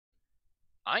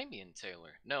I'm Ian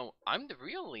Taylor. No, I'm the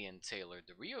real Ian Taylor.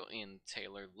 The real Ian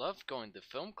Taylor loved going to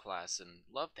film class and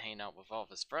loved hanging out with all of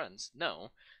his friends.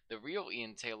 No, the real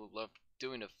Ian Taylor loved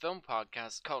doing a film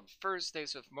podcast called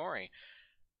Thursdays with Moire.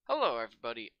 Hello,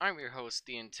 everybody. I'm your host,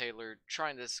 Ian Taylor,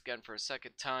 trying this again for a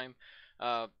second time.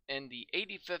 In the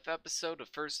 85th episode of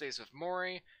Thursdays with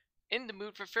Maury, in the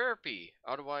mood for therapy,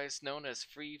 otherwise known as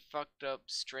free, fucked up,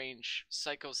 strange,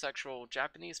 psychosexual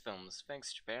Japanese films.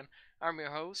 Thanks, Japan. I'm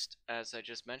your host, as I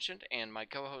just mentioned, and my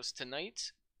co host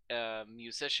tonight,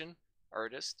 musician,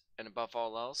 artist, and above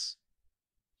all else,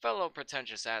 fellow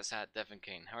pretentious asshat Devin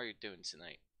Kane. How are you doing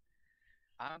tonight?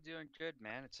 I'm doing good,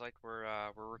 man. It's like we're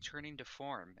returning to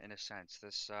form in a sense.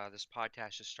 This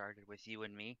podcast just started with you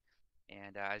and me,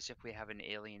 and as if we haven't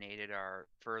alienated our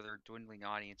further dwindling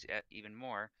audience even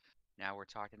more, now we're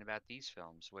talking about these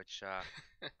films. Which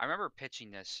I remember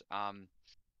pitching this.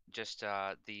 Just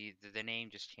the name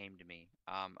just came to me.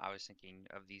 I was thinking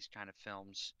of these kind of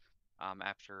films.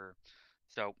 After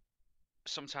so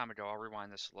some time ago, I'll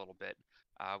rewind this a little bit.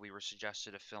 We were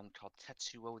suggested a film called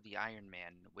Tetsuo the Iron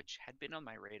Man, which had been on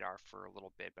my radar for a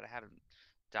little bit, but I hadn't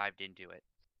dived into it.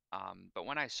 But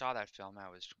when I saw that film, I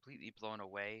was completely blown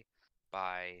away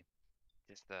by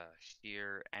just the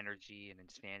sheer energy and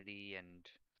insanity and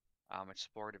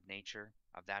explorative nature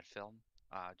of that film.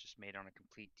 Just made on a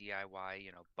complete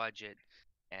DIY, budget,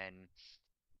 and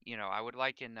I would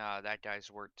liken that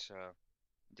guy's work to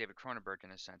David Cronenberg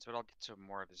in a sense, but I'll get to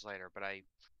more of his later. But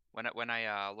when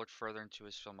I looked further into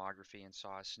his filmography and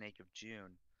saw Snake of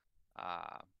June,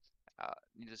 uh,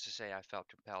 needless to say, I felt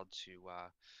compelled to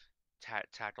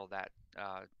tackle that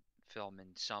uh, film in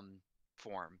some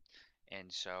form.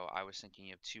 And so I was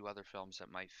thinking of two other films that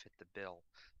might fit the bill,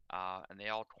 and they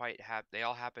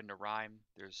all happen to rhyme.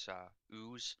 There's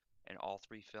ooze in all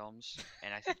three films,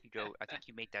 and I think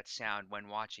you make that sound when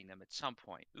watching them at some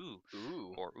point, ooh,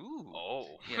 Ooh. or ooh,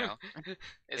 Oh. you know.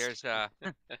 it's.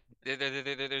 There's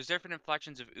there's different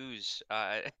inflections of ooze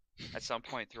at some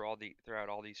point throughout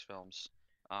all these films.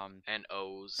 Um, And you know,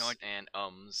 O's like, and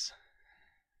ums.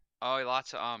 oh,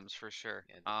 lots of ums for sure.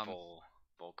 Yeah, the full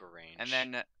vocal And range.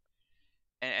 then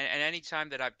and any time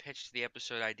that I pitched the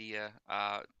episode idea,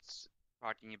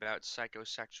 talking about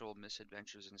psychosexual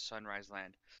misadventures in Sunrise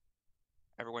Land,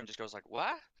 everyone just goes like,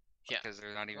 "What?" Yeah. Because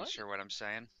they're not even What? sure what I'm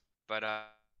saying. But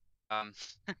um,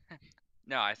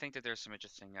 no, I think that there's some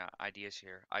interesting ideas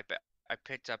here. I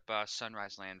picked up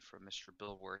Sunrise Land from Mr.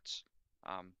 Bill Wirtz,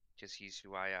 because he's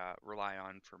who I rely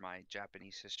on for my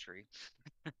Japanese history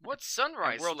What's and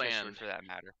Sunrise world history Land? for that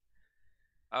matter.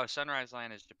 Oh, Sunrise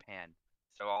Land is Japan.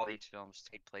 So all these films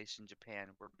take place in Japan,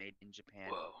 were made in Japan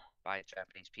Whoa. by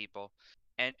Japanese people.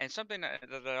 And something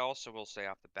that I also will say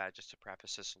off the bat, just to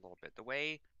preface this a little bit, the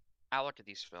way I look at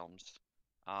these films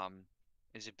um,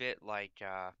 is a bit like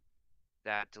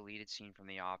that deleted scene from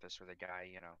The Office where the guy,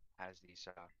 has these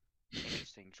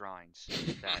interesting drawings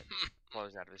that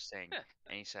flows out of his thing,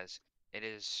 and he says, "It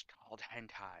is called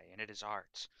hentai and it is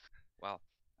art." Well,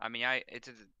 I mean,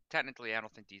 technically I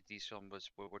don't think these films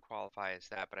would qualify as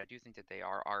that, but I do think that they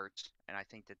are art, and I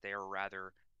think that they are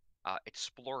rather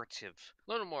explorative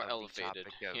A little more of the elevated.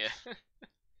 topic of. Yeah.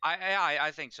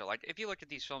 I think so. Like if you look at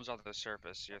these films on the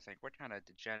surface, you think, what kind of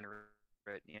degenerate,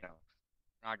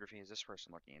 pornography is this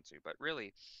person looking into? But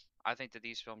really, I think that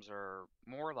these films are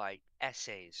more like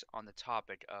essays on the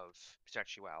topic of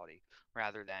sexuality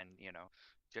rather than,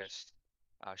 just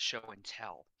show and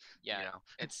tell, Yeah. you know.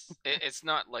 It's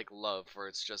not like Love where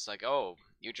it's just like, oh,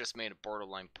 you just made a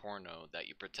borderline porno that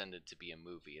you pretended to be a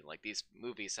movie. Like these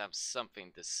movies have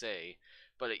something to say,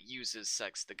 but it uses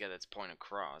sex to get its point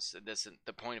across. It doesn't.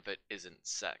 The point of it isn't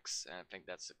sex, and I think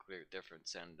that's a clear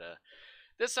difference. And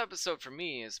this episode for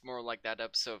me is more like that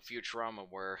episode of Futurama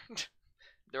where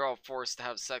they're all forced to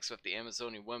have sex with the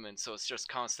Amazonian women, so it's just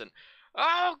constant.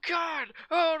 Oh God!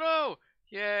 Oh no!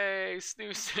 Yay!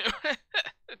 Snooze!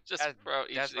 Just That, throughout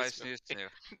each that's of my these snooze movies.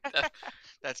 snoo.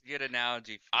 That's a good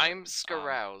analogy for it. I'm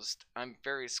scaroused. I'm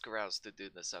very scaroused to do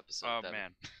this episode, Oh Devin.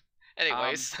 man.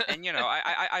 Anyways, And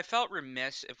I felt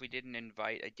remiss if we didn't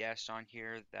invite a guest on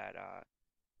here that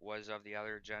was of the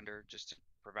other gender, just to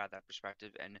provide that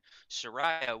perspective. And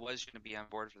Soraya was going to be on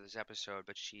board for this episode,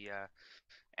 but she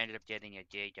ended up getting a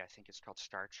gig. I think it's called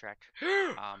Star Trek,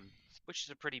 which is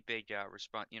a pretty big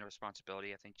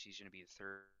responsibility. I think she's going to be the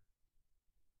third.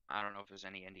 I don't know if there's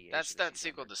any NDAs that's that that she's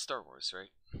sequel under. to Star Wars,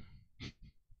 right?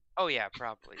 Oh yeah,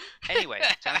 probably. Anyway,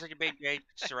 sounds like a big gig,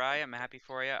 Soraya. I'm happy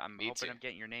for you. I'm Me hoping too. I'm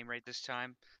getting your name right this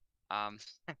time. Um,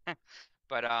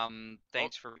 But Well,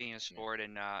 thanks for being a yeah. sport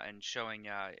and showing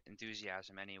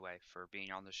enthusiasm anyway for being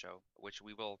on the show, which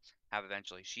we will have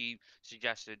eventually. She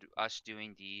suggested us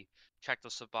doing the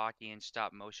Czechoslovakian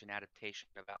stop motion adaptation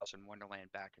of Alice in Wonderland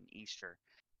back in Easter,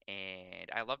 and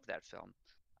I loved that film,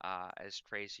 as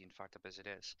crazy and fucked up as it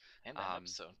is. And that Um,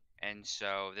 episode. and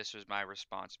so this was my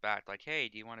response back, like, "Hey,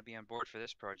 do you want to be on board for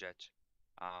this project?"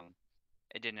 Um,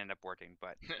 it didn't end up working,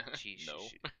 but No.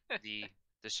 the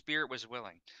the spirit was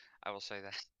willing. I will say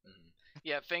that. Mhm.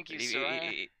 Yeah, thank But you,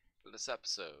 Sarah, for this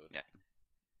episode. yeah.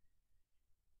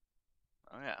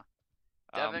 Oh yeah.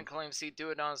 Devin Um. claims he'd do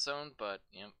it on his own, but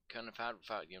couldn't have had it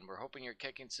without you. And we're hoping you're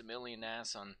kicking some million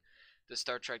ass on the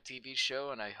Star Trek TV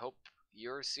show, and I hope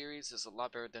your series is a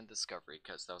lot better than Discovery,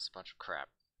 because that was a bunch of crap.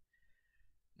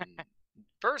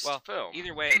 First Well, film.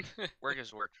 either way, work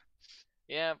is work.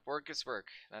 Yeah, work is work.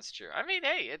 That's true. I mean,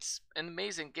 hey, it's an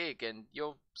amazing gig, and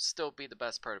you'll still be the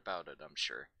best part about it, I'm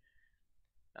sure.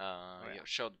 Oh yeah.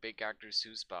 Show the big actors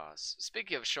who's boss.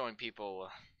 Speaking of showing people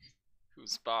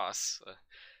who's boss,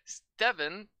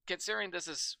 Devin, considering this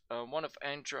is one of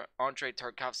Andrei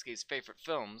Tarkovsky's favorite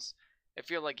films, I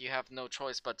feel like you have no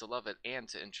choice but to love it and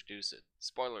to introduce it.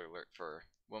 Spoiler alert for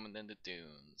Woman in the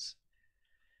Dunes.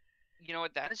 You know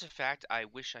what? That is a fact I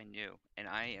wish I knew, and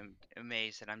I am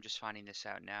amazed that I'm just finding this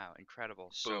out now. Incredible.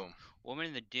 So, Boom. Woman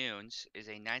in the Dunes is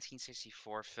a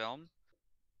 1964 film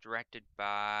directed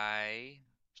by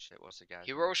shit. What's the guy's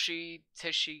name? Hiroshi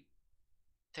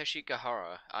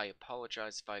Teshigahara. I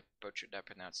apologize if I butchered that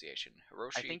pronunciation. I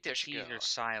Hiroshi think the T's are Teshigahara.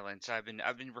 silent. I've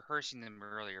been rehearsing them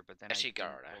earlier, but then I didn't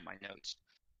Teshigahara. pull my notes.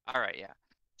 All right, yeah.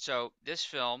 So this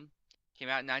film came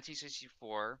out in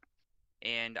 1964,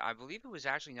 and I believe it was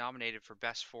actually nominated for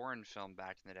Best Foreign Film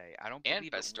back in the day. I don't And believe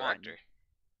it Best won, Director.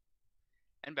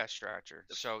 and Best Director.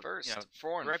 The So, first the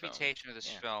foreign film. reputation of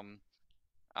this Yeah. film,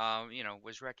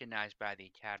 was recognized by the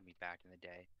Academy back in the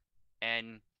day.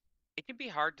 And it can be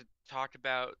hard to talk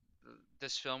about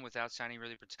this film without sounding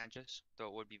really pretentious, though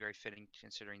it would be very fitting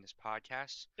considering this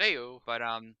podcast. Heyo. But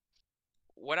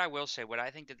what I will say, what I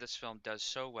think that this film does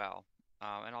so well,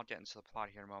 and I'll get into the plot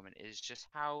here in a moment, is just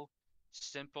how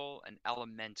simple and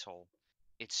elemental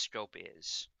its scope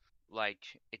is. Like,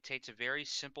 it takes a very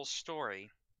simple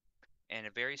story and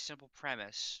a very simple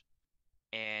premise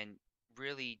and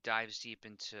really dives deep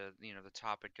into, the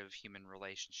topic of human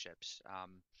relationships.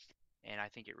 And I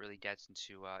think it really gets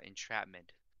into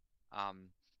entrapment, um,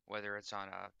 whether it's on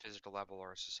a physical level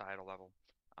or a societal level.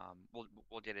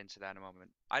 We'll get into that in a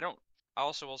moment. I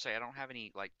also will say I don't have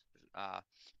any like uh,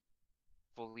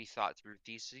 fully thought through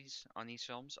theses on these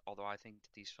films, although I think that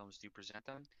these films do present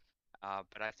them.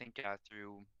 But I think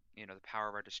through the power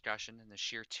of our discussion and the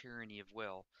sheer tyranny of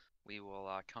will, we will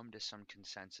come to some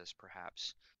consensus,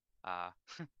 perhaps, uh,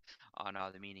 on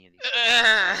the meaning of these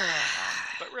films.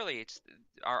 But really, it's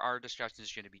our discussion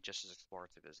is going to be just as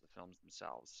explorative as the films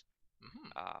themselves.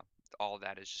 Mhm. Uh, all of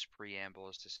that is just preamble,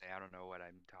 is to say I don't know what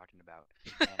I'm talking about,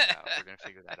 and we're gonna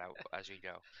figure that out as we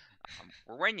go.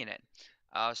 We're winging it.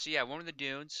 So yeah, One of the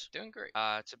Dunes. Doing great.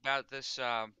 It's about this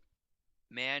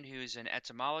man who's an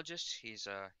entomologist. He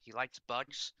likes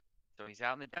bugs, so he's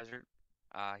out in the desert.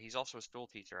 He's also a school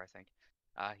teacher, I think.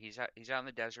 He's out in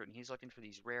the desert and he's looking for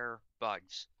these rare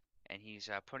bugs, and he's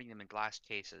putting them in glass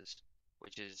cases,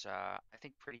 which is I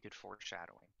think pretty good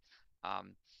foreshadowing.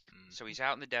 Um, so Mhm. he's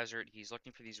out in the desert. He's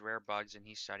looking for these rare bugs and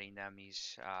he's studying them.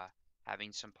 He's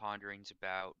having some ponderings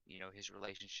about his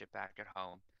relationship back at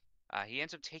home. He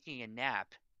ends up taking a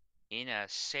nap in a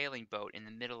sailing boat in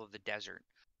the middle of the desert,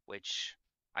 which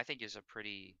I think is a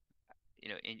pretty,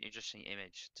 interesting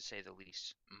image to say the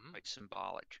least, Mhm. quite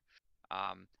symbolic.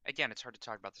 Again, it's hard to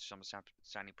talk about this film without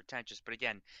sounding pretentious, but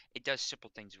again, it does simple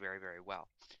things very, very well.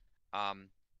 Um,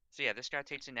 so yeah, this guy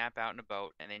takes a nap out in a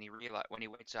boat, and then when he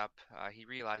wakes up, he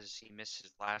realizes he missed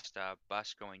his last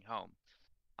bus going home.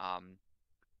 Um,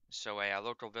 so a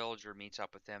local villager meets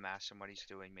up with him, asks him what he's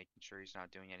doing, making sure he's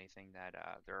not doing anything that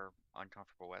they're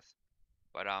uncomfortable with.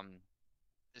 But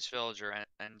this villager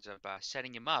ends up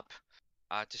setting him up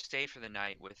to stay for the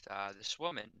night with this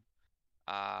woman,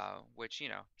 which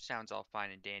sounds all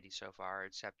fine and dandy so far,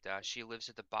 except she lives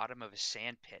at the bottom of a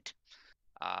sand pit,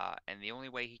 and the only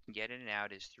way he can get in and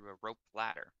out is through a rope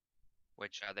ladder,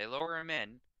 which they lower him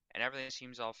in, and everything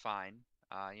seems all fine.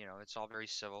 It's all very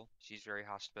civil. She's very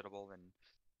hospitable, and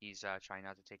he's trying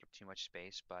not to take up too much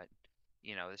space, but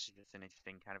this is just an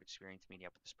interesting kind of experience meeting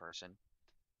up with this person.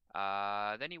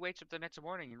 Then he wakes up the next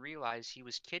morning and realizes he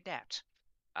was kidnapped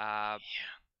uh, Yeah.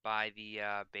 by the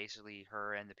basically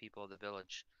her and the people of the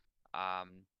village, um,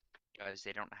 because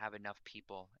they don't have enough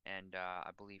people, and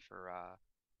I believe her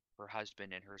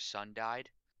husband and her son died,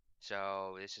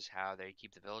 So this is how they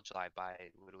keep the village alive by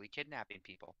literally kidnapping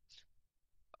people.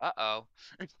 Uh-oh.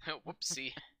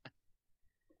 Whoopsie.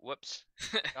 Whoops.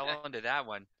 Fell into that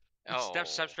one. Step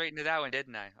Oh. straight into that one,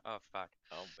 didn't I? Oh fuck.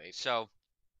 Oh, baby. So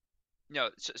no,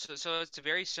 so it's a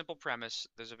very simple premise.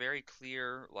 There's a very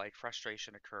clear like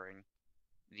frustration occurring.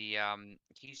 He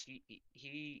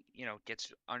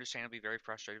gets understandably very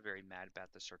frustrated, very mad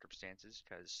about the circumstances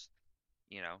because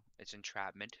it's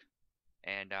entrapment,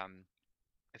 and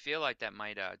I feel like that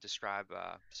might describe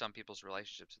some people's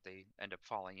relationships that they end up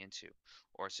falling into,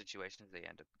 or situations they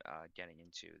end up getting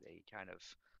into. They kind of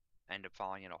end up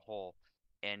falling in a hole,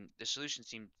 and the solution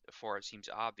seems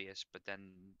obvious, but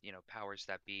then powers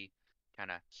that be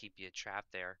kind of keep you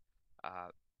trapped there. Uh,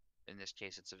 in this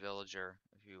case, it's a villager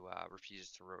who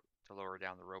refuses to lower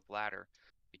down the rope ladder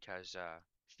because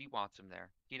she wants him there.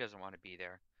 He doesn't want to be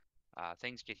there.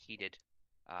 Things get heated.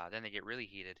 Then they get really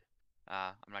heated.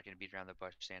 I'm not going to beat around the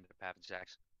bush. They end up having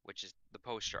sex, which is the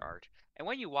poster art. And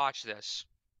when you watch this,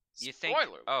 you think,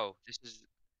 Spoiler alert. oh, this is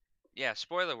yeah,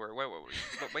 spoiler word.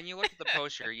 But when you look at the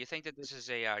poster, you think that this is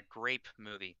a grape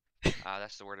movie.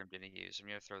 That's the word I'm going to use. I'm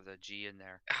going to throw the G in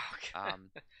there. Okay. Um,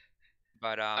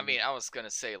 but I mean, I was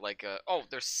gonna say like, oh,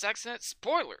 there's sex in it.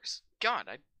 Spoilers. God,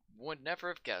 I would never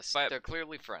have guessed. but They're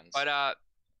clearly friends. but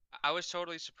I was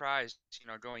totally surprised,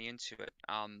 going into it,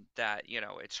 that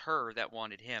it's her that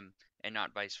wanted him and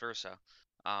not vice versa.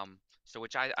 Um, so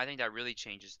which I think that really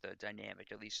changes the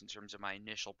dynamic, at least in terms of my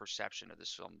initial perception of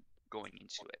this film going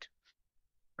into it.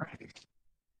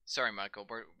 Sorry, Michael.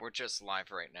 We're just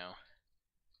live right now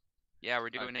Yeah, we're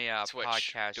on doing a Twitch,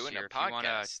 podcast doing a here. If you want to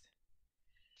podcast.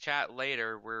 chat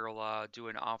later, we'll do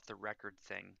an off the record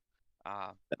thing,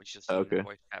 which you'll see in the Okay.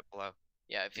 voice chat below.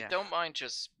 Yeah, if you Yeah. don't mind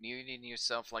just muting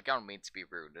yourself, like I don't mean to be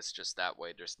rude, it's just that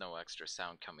way there's no extra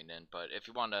sound coming in. But if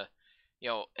you want to,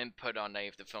 input on any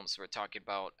of the films we're talking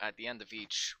about, at the end of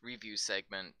each review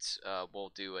segment, we'll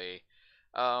do a,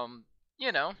 um,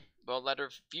 you know, we'll let our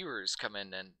viewers come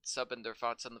in and sub in their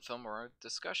thoughts on the film or our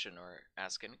discussion or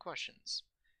ask any questions.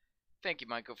 Thank you,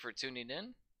 Michael, for tuning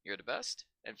in. You're the best.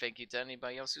 And thank you to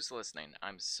anybody else who's listening.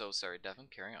 I'm so sorry, Devin.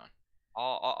 Carry on.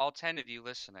 All 10 of you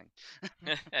listening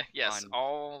Yes, on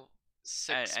all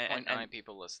and 6.9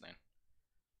 people listening.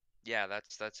 yeah,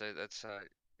 that's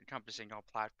encompassing all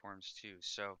platforms too.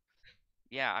 So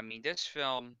yeah, I mean this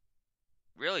film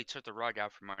really took the rug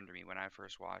out from under me when I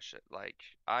first watched it. Like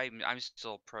I'm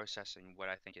still processing what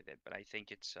I think of it, but I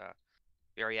think it's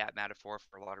very apt metaphor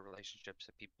for a lot of relationships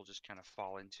that people just kind of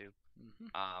fall into.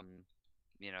 Mm-hmm.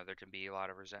 There can be a lot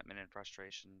of resentment and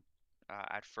frustration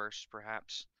at first,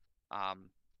 perhaps, um,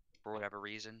 for whatever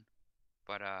reason,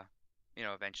 but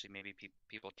eventually maybe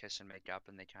people kiss and make up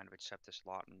and they kind of accept this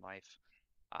lot in life.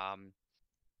 Um,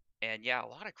 and yeah, a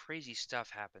lot of crazy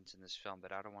stuff happens in this film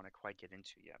that I don't want to quite get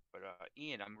into yet. But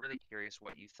Ian, I'm really curious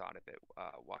what you thought of it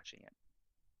watching it.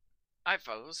 I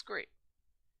thought it was great.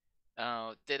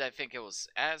 Did I think it was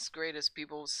as great as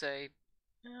people say?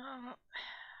 Uh,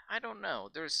 I don't know.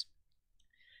 Uh,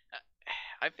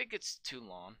 I think it's too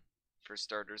long, for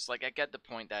starters. Like, I get the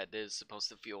point that it is supposed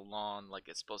to feel long, like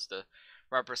it's supposed to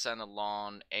represent a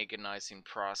long, agonizing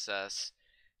process,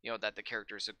 that the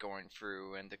characters are going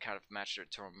through and to kind of match their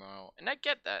turmoil. And I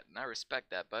get that, and I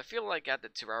respect that. But I feel like at the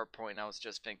 2 hour point, I was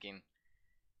just thinking,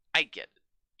 I get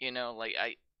it. Like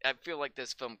I feel like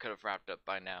this film could have wrapped up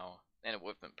by now, and it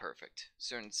would have been perfect.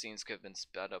 Certain scenes could have been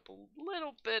sped up a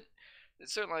little bit.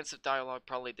 Certain lines of dialogue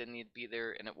probably didn't need to be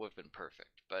there, and it would have been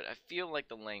perfect. But I feel like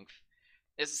the length.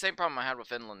 It's the same problem I had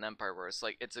with Inland Empire, where it's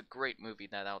like it's a great movie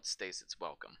that outstays its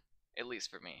welcome, at least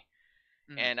for me.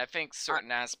 Mm. And I think I,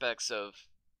 certain aspects of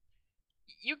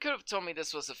you could have told me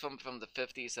this was a film from the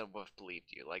 50s and would have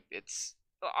believed you. Like, it's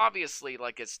obviously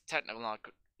like it's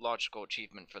technological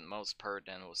achievement for the most part,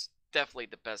 and it was definitely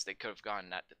the best they could have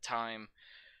gotten at the time.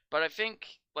 But I think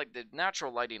like the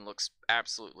natural lighting looks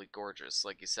absolutely gorgeous.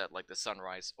 Like you said, like the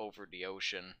sunrise over the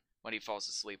ocean when he falls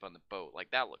asleep on the boat,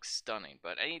 like that looks stunning.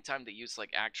 But anytime they use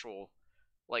like actual,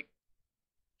 like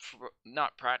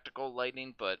not practical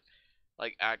lighting, but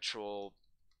like actual,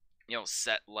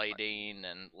 set lighting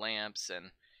and lamps,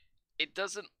 and it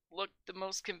doesn't look the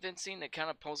most convincing. It kind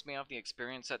of pulls me off the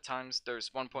experience at times.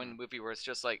 There's one point in mm. the movie where it's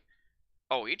just like,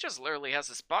 oh, he just literally has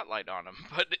a spotlight on him,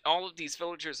 but all of these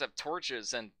villagers have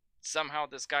torches, and somehow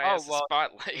this guy Oh has a well,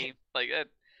 spotlight. Dave. Like that,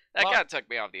 that Well, kind of took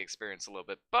me off the experience a little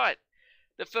bit. But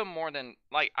the film more than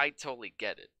like I totally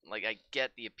get it. Like I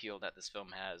get the appeal that this film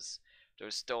has.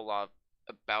 There's still a lot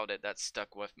about it that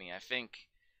stuck with me. I think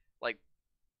like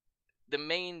the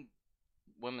main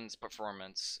woman's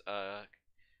performance, I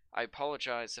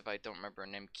apologize if I don't remember her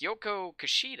name. Kyoko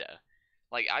Kishida.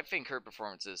 Like, I think her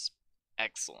performance is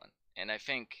excellent. And I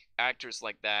think actors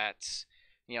like that,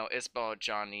 Isabel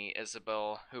Johnny,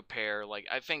 Isabel Huppert, like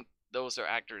I think those are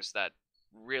actors that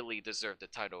really deserve the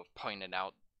title of pointing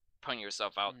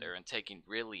yourself out Mm, there and taking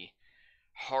really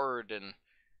hard and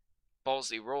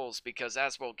ballsy roles because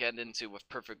as we'll get into with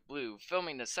Perfect Blue,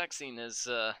 filming a sex scene is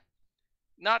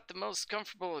not the most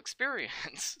comfortable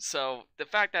experience. So the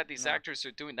fact that these no. actors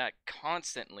are doing that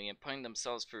constantly and putting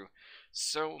themselves through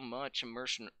so much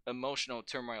emotional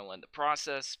turmoil in the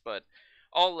process, but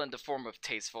all in the form of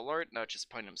tasteful art, not just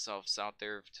putting themselves out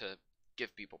there to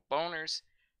give people boners,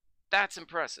 that's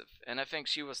impressive. And I think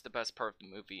she was the best part of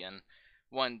the movie. And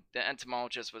when the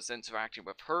entomologist was interacting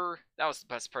with her, that was the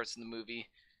best part of the movie.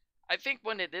 I think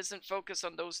when it isn't focused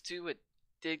on those two, it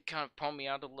did kind of pull me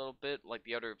out a little bit. Like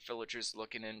the other villagers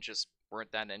looking in just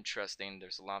weren't that interesting.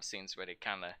 There's a lot of scenes where they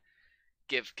kind of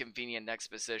give convenient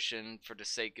exposition for the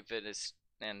sake of it,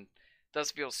 and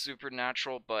does feel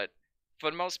supernatural. But for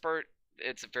the most part,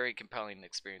 it's a very compelling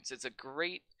experience. It's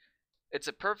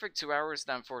a perfect 2 hours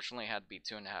that unfortunately had to be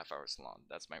 2.5 hours long.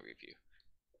 That's my review.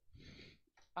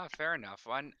 Oh, fair enough.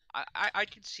 One, I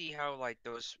could see how like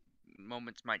those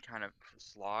moments might kind of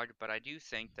slog, but I do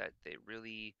think that they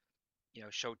really,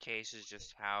 showcases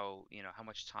just how, how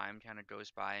much time kind of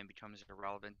goes by and becomes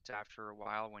irrelevant after a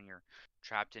while when you're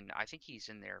trapped in. I think he's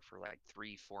in there for like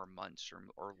 3, 4 months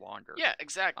or longer. Yeah,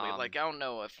 exactly. Um, Like I don't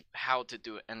know if how to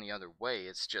do it any other way.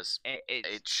 It's just it's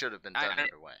it should have been done I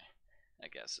another way. I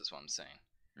guess is what I'm saying.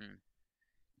 mm.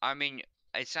 I mean,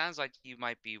 it sounds like you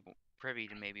might be privy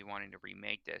to maybe wanting to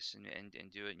remake this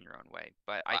and do it in your own way.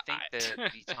 But I think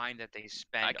the time that they I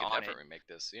spend could on it definitely remake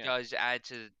this. Yeah, does add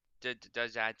to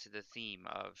does add to the theme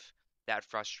of that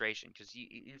frustration because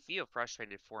you feel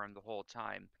frustrated for him the whole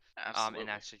time in absolutely.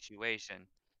 that situation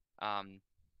um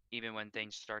even when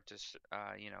things start to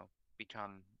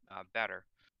become better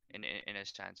in a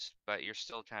sense, but you're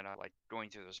still kind of like going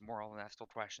through those moral and ethical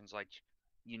questions, like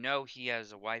he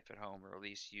has a wife at home, or at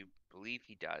least you believe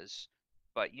he does,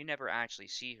 but you never actually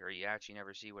see her. You actually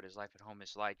never see what his life at home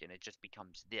is like, and it just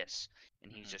becomes this,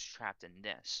 and he's Hmm. just trapped in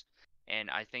this. And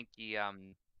I think the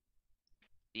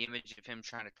image of him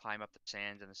trying to climb up the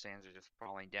sands and the sands are just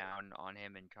falling down on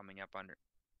him and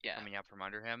Yeah. coming up from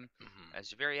under him Hmm.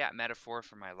 is a very apt metaphor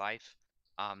for my life.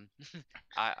 Um,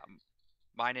 I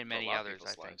mine and For a many lot of others, I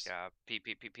people's think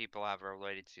lives. people have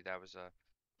related to. That was a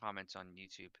comments on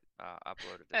YouTube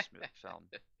upload of this film.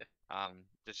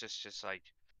 Just like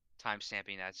time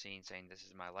stamping that scene, saying this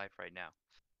is my life right now.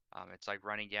 It's like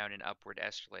running down an upward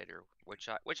escalator, which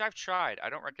I've tried. I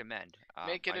don't recommend.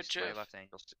 Make it a My GIF. left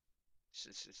ankle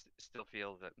still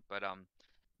feels it, but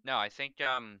no, I think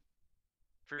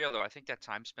for real though, I think that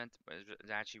time spent was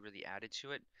actually really added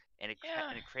to it, and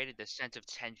Yeah. it created this sense of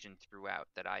tension throughout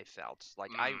that I felt.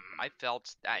 Like Mm. I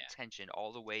felt that Yeah. tension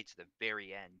all the way to the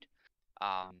very end,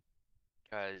 um,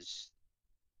 because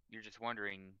you're just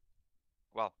wondering.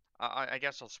 Well, I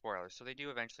guess I'll spoil it. So they do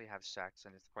eventually have sex,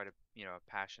 and it's quite a a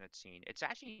passionate scene. It's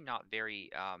actually not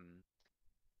very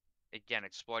again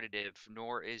exploitative,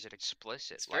 nor is it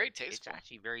explicit. It's very Like it's tasteful.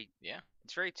 actually very Yeah.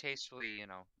 it's very tastefully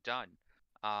done,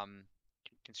 um,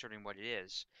 considering what it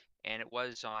is. And it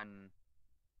was on.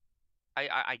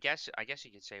 I guess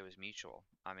you could say it was mutual.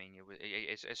 I mean,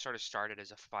 it sort of started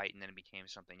as a fight and then it became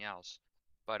something else.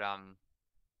 But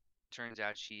turns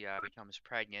out she becomes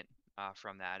pregnant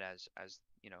from that, as as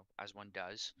one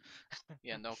does.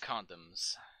 Yeah. No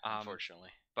condoms, Um,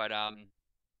 unfortunately. but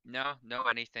no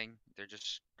anything. They're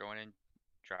just going in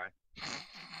dry.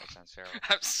 That sounds terrible. I'm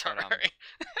But sorry.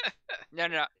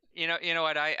 no. You know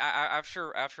what?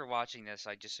 After watching this,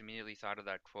 I just immediately thought of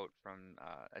that quote from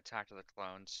Attack of the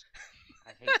Clones.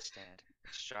 I hate Stand.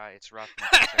 It's dry, it's rough, and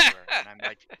it gets everywhere. And I'm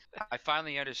like, I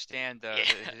finally understand Yeah,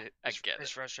 I get his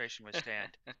it. frustration with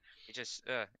Stand. It just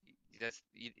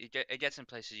it gets in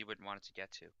places you wouldn't want it to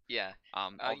get to. Yeah. Uh,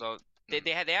 Although mm,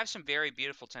 they have some very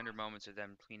beautiful tender moments of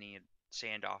them cleaning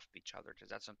sand off of each other, because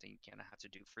that's something you kind of have to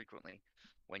do frequently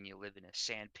when you live in a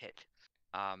sand pit.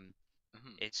 Um,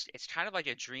 mhm. it's kind of like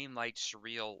a dreamlike,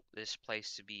 surreal this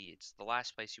place to be. It's the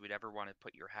last place you would ever want to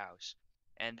put your house.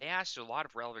 And they asked a lot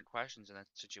of relevant questions in that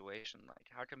situation, like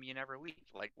how come you never leave?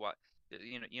 Like what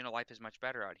life is much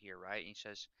better out here, right? And he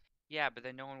says, yeah, but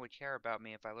then no one would care about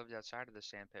me if I lived outside of the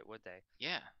sandpit, would they?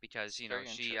 Yeah. Because It's very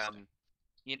she interesting.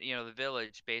 the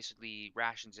village basically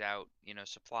rations out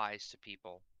supplies to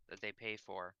people that they pay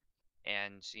for,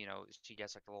 and she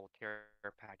gets like a little care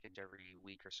package every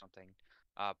week or something,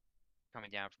 uh,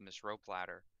 coming down from this rope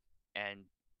ladder, and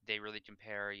they really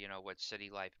compare, what city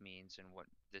life means and what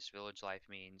this village life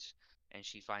means, and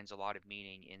she finds a lot of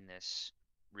meaning in this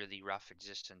really rough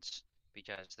existence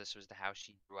because this was the house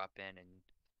she grew up in, and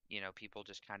people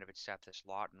just kind of accept this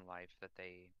lot in life that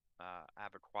they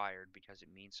have acquired because it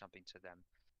means something to them,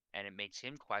 and it makes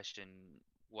him question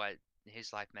what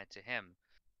his life meant to him.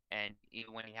 And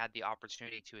even when he had the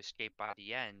opportunity to escape by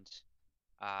the end,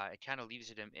 it kind of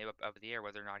leaves it up the air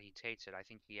whether or not he takes it. I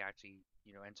think he actually,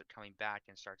 ends up coming back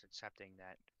and starts accepting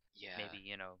that Yeah,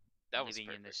 maybe, that was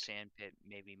living in this perfect. sand pit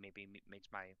maybe makes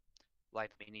my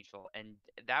life meaningful. And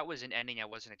that was an ending I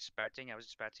wasn't expecting. I was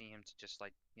expecting him to just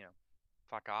like,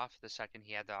 fuck off the second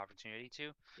he had the opportunity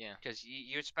to, Yeah. because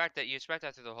you expect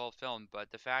that through the whole film,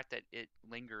 but the fact that it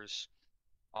lingers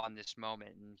on this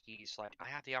moment and he's like, I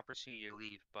have the opportunity to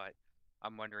leave, but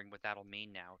I'm wondering what that'll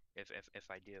mean now if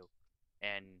I do.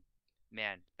 And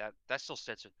man, that still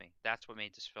sits with me. That's what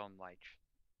made this film like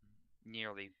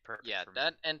nearly perfect Yeah, for me,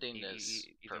 that ending is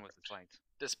even with its perfect. length.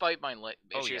 Despite my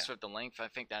Oh yeah. issues with the length, I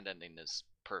think that ending is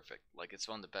perfect. Like it's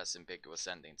one of the best ambiguous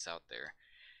endings out there.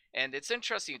 And it's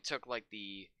interesting you took like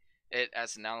the it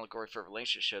as an allegory for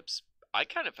relationships. I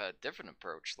kind of had a different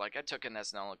approach. Like I took it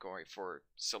as an allegory for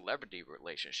celebrity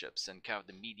relationships and kind of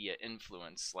the media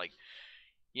influence. Like,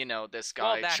 this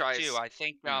Well, guy that too. tries. I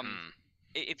think Mm-hmm.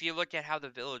 if you look at how the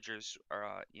villagers are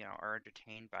are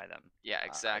entertained by them, Yeah,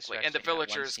 exactly. And the especially in that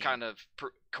one villagers scene. kind of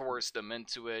coerce them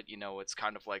into it. It's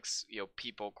kind of like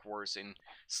people coercing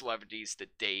celebrities to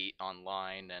date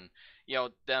online, and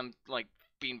them like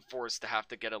being forced to have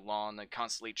to get along and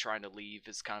constantly trying to leave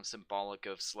is kind of symbolic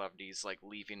of celebrities like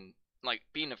leaving, like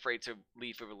being afraid to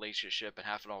leave a relationship and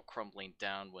have it all crumbling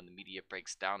down when the media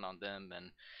breaks down on them,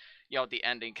 and the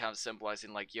ending kind of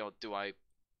symbolizing like do I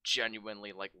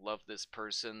genuinely like love this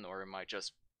person, or am I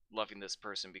just loving this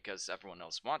person because everyone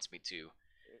else wants me to,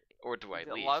 or do I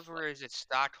The leave? lover Like is its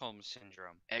Stockholm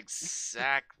syndrome,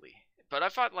 exactly. But I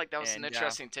thought like that was an and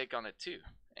interesting take on it too.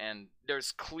 And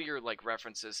there's clear like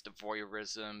references to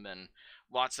voyeurism and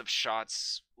lots of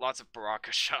shots, lots of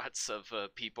Baraka shots of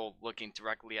people looking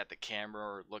directly at the camera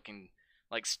or looking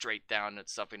like straight down at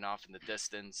something off in the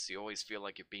distance. You always feel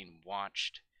like you're being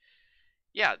watched.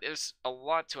 Yeah, there's a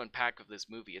lot to unpack of this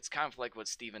movie. It's kind of like what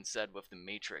Steven said with The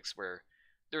Matrix, where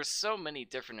there's so many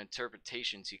different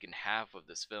interpretations you can have of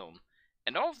this film,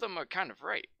 and all of them are kind of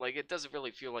right. Like, it doesn't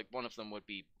really feel like one of them would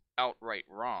be outright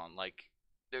wrong. Like,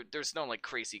 there's no like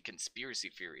crazy conspiracy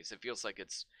theories. It feels like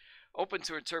it's open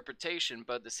to interpretation,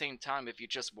 but at the same time, if you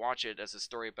just watch it as a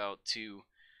story about two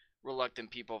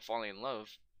reluctant people falling in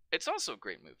love, it's also a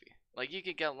great movie. Like, you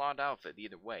could get a lot out of it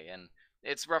either way, and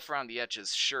it's rough around the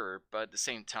edges, sure, but at the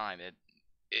same time,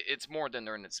 it's more than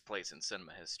earned its place in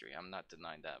cinema history. I'm not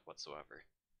denying that whatsoever.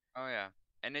 oh yeah,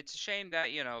 and it's a shame that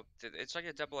it's like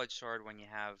a double-edged sword when you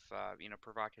have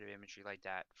provocative imagery like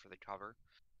that for the cover.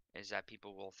 Is that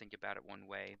people will think about it one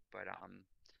way, but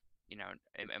you know,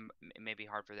 it may be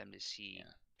hard for them to see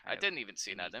Yeah, I kind of didn't even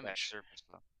see that beneath that image. surface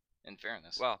level. In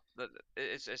fairness, Well,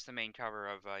 it's the main cover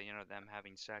of them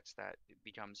having sex that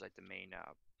becomes like the main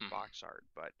hmm, box art.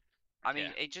 But I yeah,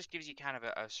 mean, it just gives you kind of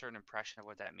a certain impression of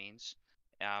what that means.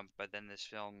 But then this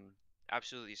film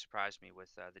absolutely surprised me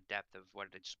with the depth of what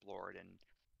it explored and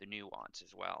the nuance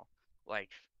as well. Like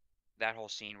that whole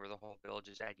scene where the whole village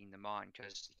is egging them on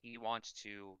because he wants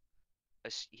to.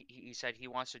 He said he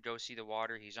wants to go see the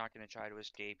water. He's not going to try to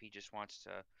escape. He just wants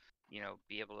to,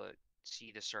 be able to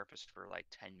see the surface for like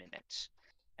 10 minutes.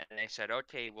 And they said,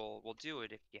 okay, we'll do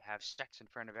it if you have sex in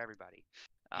front of everybody.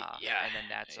 yeah. And then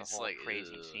that's a It's whole like,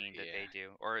 crazy ugh, scene that yeah, they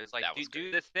do, or it's like, that was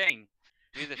do great. the thing,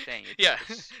 do the thing. Yeah,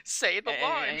 It's say the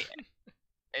line.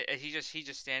 and he's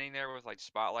just standing there with like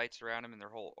spotlights around him, and they're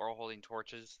all holding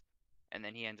torches. And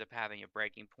then he ends up having a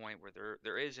breaking point where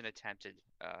there is an attempted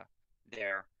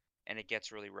there, and it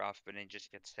gets really rough, but it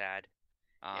just gets sad.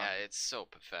 Yeah, Um, it's so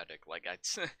pathetic. Like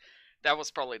that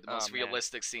was probably the oh most man,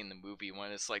 realistic scene in the movie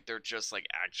when it's like they're just like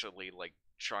actually like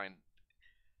trying.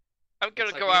 I'm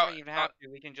it's gonna like go we out. don't even have to.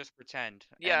 We can just pretend,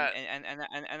 and Yeah,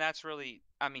 that's really.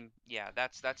 I mean, yeah,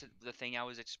 that's the thing I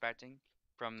was expecting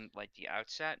from like the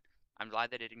outset. I'm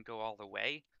glad that it didn't go all the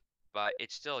way, but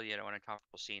it's still an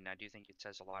uncomfortable scene. I do think it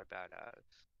says a lot about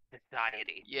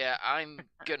society. yeah. I'm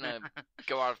gonna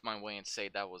go out of my way and say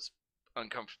that was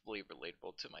uncomfortably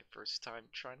relatable to my first time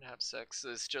trying to have sex.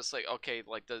 It's just like okay,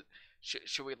 like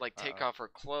should we like take Uh-oh. off our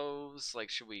clothes? Like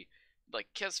should we like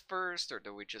kiss first, or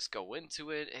do we just go into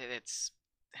it? It's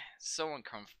so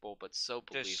uncomfortable, but so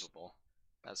Just believable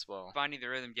as well. finding the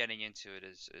rhythm, getting into it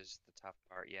is the tough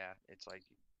part. Yeah, it's like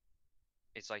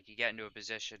you get into a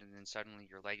position and then suddenly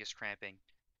your leg is cramping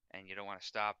and you don't want to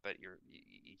stop, but you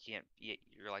can't.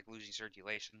 You're like losing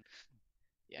circulation,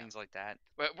 Yeah. things like that.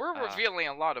 But we're Uh, revealing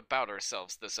a lot about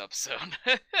ourselves this episode.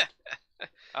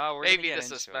 we're gonna maybe get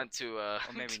this was into it, meant to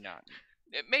or maybe not.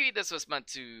 maybe this was meant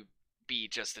to be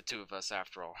just the two of us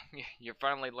after all. You're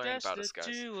finally learning Just about the us, guys.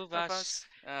 two of Of us. us.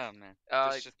 Oh man,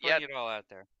 just Yeah, putting it all out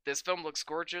there. this film looks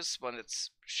gorgeous when it's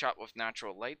shot with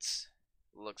natural lights.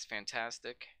 It looks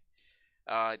fantastic.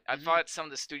 I Mm-hmm. thought some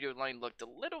of the studio lighting looked a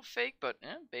little fake, but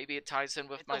maybe it ties in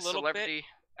with It's a my little bit. celebrity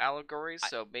allegories, I,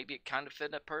 so maybe it kind of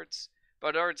fit at parts.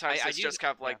 But other times I it's do. just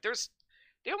kind of Yeah. like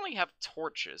they only have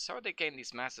torches. How are they getting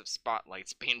these massive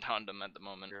spotlights beamed on them at the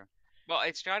moment? True. Well,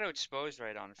 it's got to expose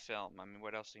right on film. I mean,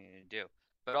 what else are you going to do?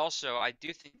 But also, I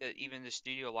do think that even the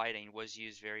studio lighting was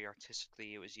used very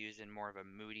artistically. It was used in more of a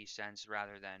moody sense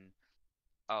rather than,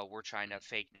 oh, we're trying to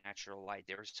fake natural light.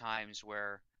 There's times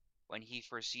where when he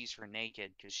first sees her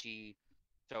naked, because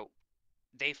so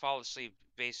they fall asleep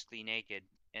basically naked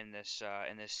in this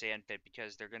sand pit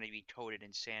because they're going to be coated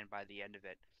in sand by the end of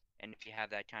it. And if you have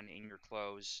that kind of in your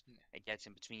clothes, it gets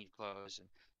in between your clothes,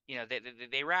 and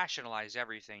they rationalize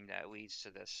everything that leads to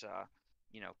this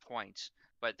point.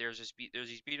 But there's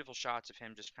these beautiful shots of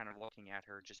him just kind of looking at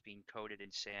her, just being coated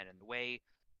in sand, and the way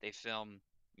they film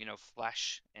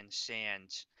flesh and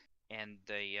sand and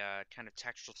the kind of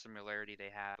textural similarity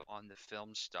they have on the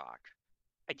film stock.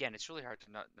 Again, it's really hard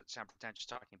to not sound pretentious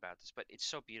talking about this, but it's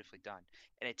so beautifully done.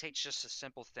 And it takes just a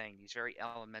simple thing, these very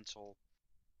elemental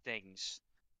things,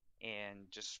 and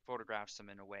just photographs them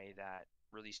in a way that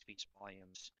really speaks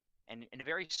volumes. And in a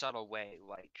very subtle way,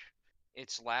 like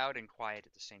it's loud and quiet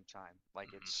at the same time. Like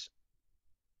Mm-hmm.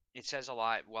 it says a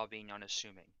lot while being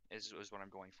unassuming is what I'm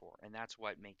going for. And that's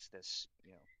what makes this,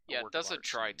 a Yeah, it work of doesn't art to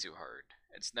try me. too hard.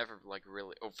 It's never like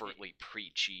really It, overtly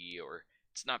preachy or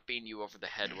it's not beating you over the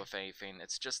head with anything.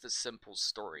 It's just a simple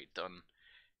story done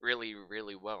really,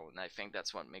 really well, and I think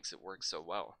that's what makes it work so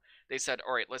well. They said,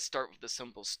 all right, let's start with the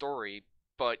simple story,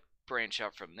 but branch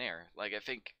out from there. Like,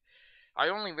 I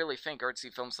only really think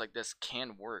artsy films like this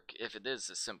can work if it is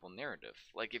a simple narrative.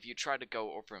 Like, if you try to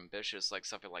go over ambitious, like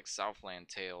something like Southland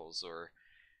Tales or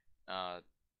uh,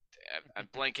 I'm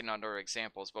blanking on other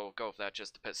examples, but we'll go with that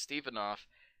just to piss Steven off.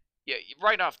 Yeah,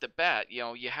 right off the bat,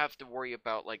 you have to worry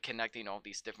about like connecting all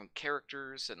these different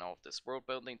characters and all of this world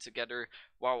building together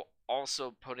while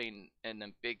also putting an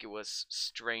ambiguous,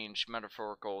 strange,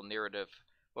 metaphorical narrative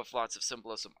with lots of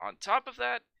symbolism on top of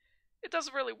that. It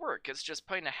doesn't really work. It's just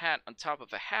putting a hat on top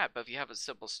of a hat, but if you have a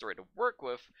simple story to work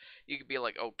with, you could be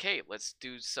like, okay, let's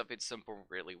do something simple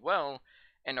really well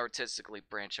and artistically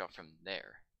branch out from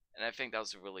there. And I think that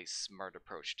was a really smart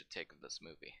approach to take of this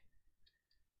movie.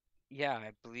 Yeah,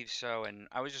 I believe so. And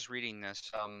I was just reading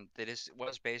this. That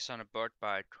was based on a book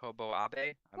by Kobo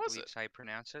Abe, I Was believe it? is how you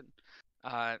pronounce it.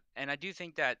 And I do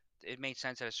think that it made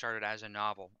sense that it started as a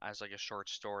novel, as like a short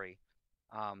story,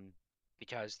 um,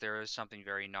 because there is something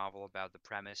very novel about the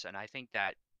premise, and I think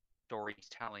that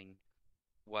storytelling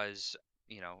was,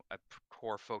 a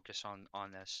core focus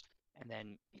on this. And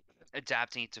then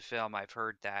adapting it to film, I've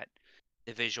heard that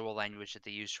the visual language that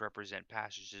they use to represent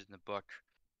passages in the book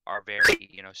are very,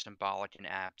 symbolic and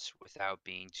apt without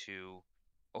being too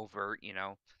overt,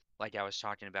 like I was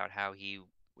talking about how he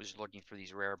was looking for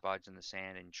these rare buds in the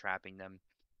sand and trapping them,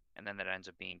 and then that ends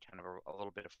up being kind of a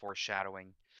little bit of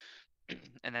foreshadowing.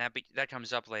 And that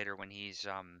comes up later when he's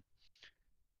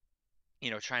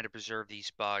trying to preserve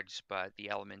these bugs, but the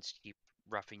elements keep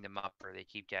roughing them up or they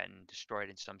keep getting destroyed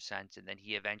in some sense. And then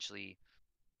he eventually,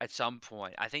 at some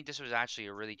point, I think this was actually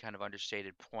a really kind of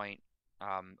understated point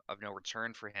of no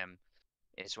return for him,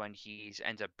 is when he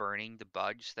ends up burning the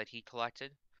bugs that he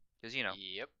collected. Because,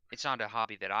 Yep. it's not a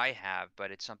hobby that I have, but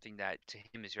it's something that to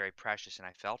him is very precious. And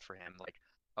I felt for him like,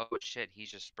 oh shit, he's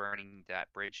just burning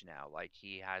that bridge now. Like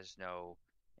he has no,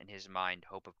 in his mind,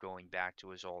 hope of going back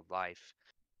to his old life.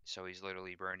 So he's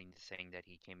literally burning the thing that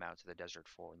he came out to the desert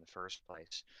for in the first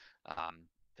place, um,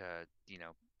 to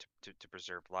to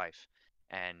preserve life.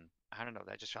 And I don't know,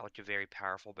 that just felt like a very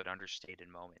powerful but understated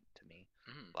moment to me.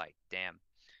 Mm. Like, damn.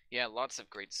 Yeah, lots of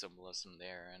great symbolism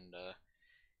there, and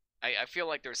I feel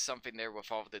like there's something there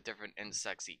with all of the different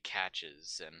insects he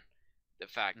catches, and the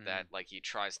fact Mm-hmm. that like he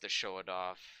tries to show it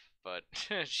off, but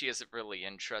she isn't really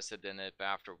interested in it. But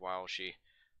after a while, she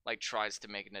like tries to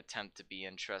make an attempt to be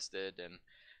interested, and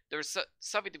there's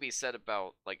something to be said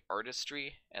about like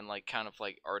artistry and like kind of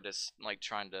like artists like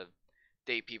trying to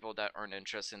date people that aren't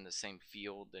interested in the same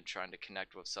field and trying to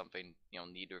connect with something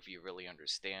neither of you really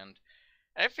understand.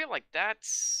 And I feel like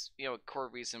that's a core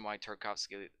reason why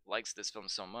Tarkovsky likes this film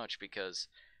so much because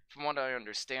from what I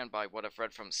understand by what I've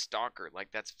read from Stalker, like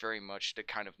that's very much the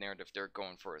kind of narrative they're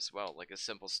going for as well. Like a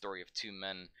simple story of two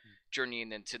men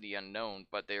journeying into the unknown,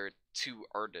 but they're two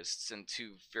artists in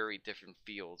two very different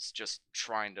fields, just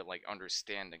trying to like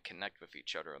understand and connect with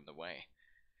each other on the way.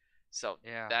 So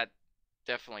Yeah. that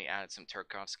definitely added some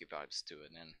Tarkovsky vibes to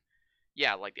it, and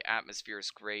yeah, like the atmosphere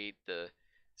is great. The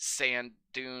sand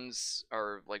dunes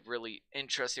are like really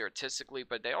interesting artistically,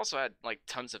 but they also had like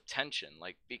tons of tension.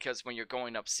 Like because when you're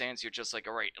going up sands, you're just like,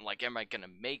 all right, like am I gonna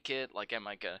make it? Like am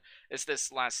I gonna? Is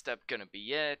this last step gonna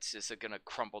be it? Is it gonna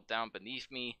crumble down beneath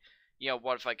me?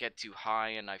 What if I get too high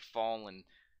and I fall and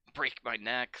break my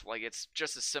neck? Like it's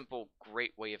just a simple,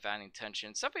 great way of adding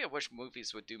tension. Something I wish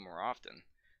movies would do more often.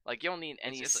 Like you don't need It's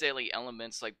any it's silly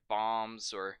elements like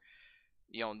bombs or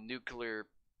nuclear,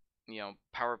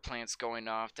 power plants going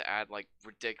off to add like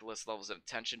ridiculous levels of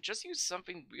tension. Just use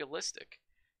something realistic.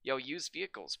 Use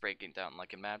vehicles breaking down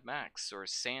like in Mad Max or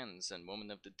Sands and Woman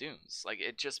of the Dunes. Like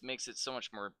it just makes it so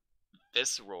much more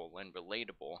visceral and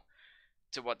relatable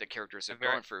to what the characters a are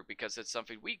very going through because it's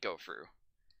something we go through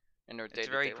in our it's a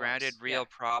very day-to-day grounded, lives. Yeah, real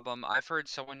problem. I've heard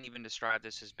someone even describe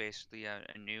this as basically a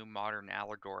new modern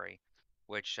allegory,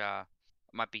 which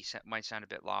might sound a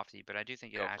bit lofty, but I do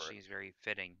think it go for it. actually is very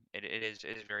fitting. It is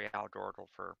very allegorical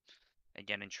for,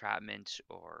 again, entrapment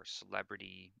or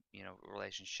celebrity,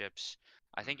 relationships.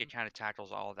 I think Hmm. it kind of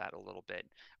tackles all of that a little bit,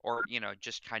 or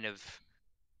just kind of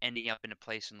ending up in a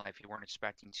place in life you weren't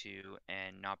expecting to,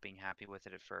 and not being happy with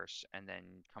it at first, and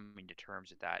then coming to terms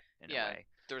with that in a Yeah, way.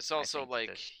 there's And I also think that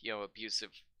like, this.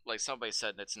 abusive, like somebody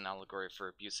said that's an allegory for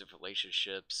abusive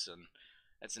relationships, and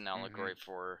it's an Hmm. allegory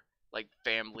for like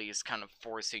families kind of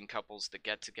forcing couples to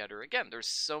get together. Again, there's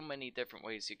so many different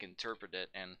ways you can interpret it,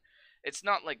 and it's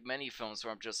not like many films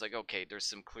where I'm just like, okay, there's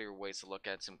some clear ways to look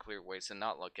at it, some clear ways to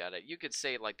not look at it. You could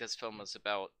say like this film is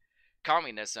about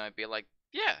communism, and I'd be like,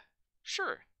 yeah,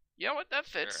 sure. You know what? That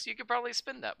Sure. fits. You could probably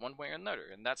spin that one way or another,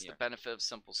 and that's the Yeah. benefit of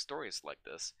simple stories like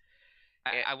this.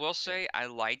 I, And, I will yeah. say I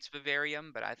liked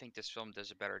Vivarium, but I think this film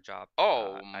does a better job.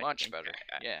 Oh, much In, better.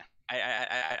 Yeah,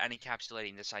 at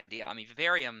encapsulating this idea. I mean,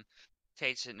 Vivarium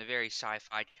takes it in a very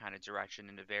sci-fi kind of direction,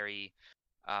 in a very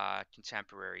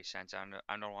contemporary sense.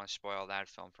 I don't want to spoil that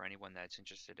film for anyone that's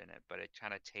interested in it, but it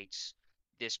kind of takes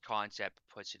this concept,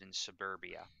 puts it in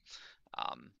suburbia,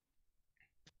 um,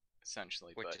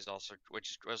 essentially. which But is also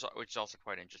which is also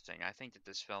quite interesting. I think that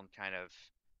this film kind of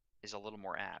is a little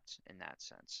more apt in that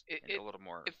sense, it, and a it little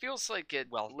more it feels like it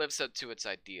well. lives up to its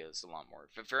ideas a lot more.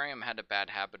 Vivarium had a bad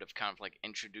habit of kind of like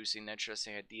introducing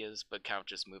interesting ideas, but kind of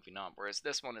just moving on. Whereas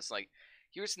this one is like,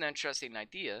 here's an interesting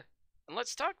idea, and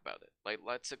let's talk about it. Like,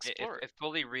 let's explore it. If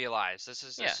fully realized, this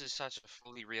is Yeah, this is such a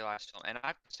fully realized film, and I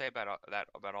have to say about that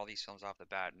about all these films off the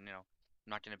bat. And, I'm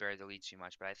not going to bury the lead too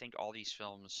much, but I think all these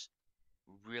films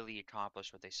really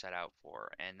accomplish what they set out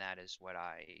for, and that is what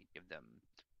I give them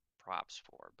props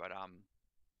for. But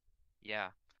yeah,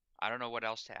 I don't know what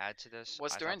else to add to this.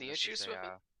 was I there thought that any this was issues with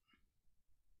it?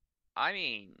 I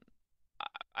mean, I,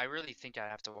 I really think I'd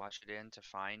have to watch it in to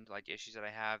find like issues that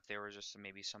I have. There were just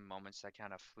maybe some moments that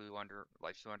kind of flew under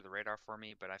the radar for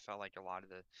me, but I felt like a lot of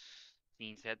the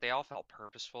scenes that they all felt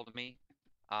purposeful to me.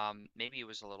 Maybe it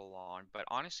was a little long, but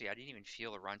honestly, I didn't even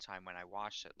feel the runtime when I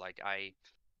watched it. Like I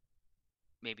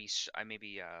maybe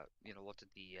looked at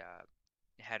the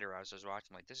header as I was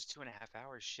watching, like this is 2.5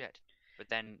 hours, shit. But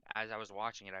then as I was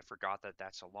watching it, I forgot that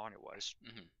that's how long it was.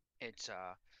 Hmm. It's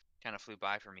kind of flew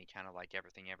by for me, kind of like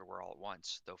Everything Everywhere All at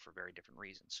Once, though for very different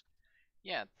reasons.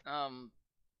 Yeah.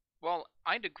 Well,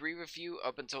 I'd agree with you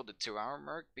up until the 2 hour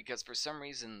mark because for some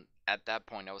reason at that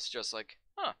point I was just like,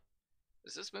 huh,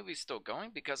 is this movie still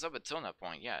going? Because up until that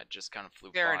point, yeah, it just kind of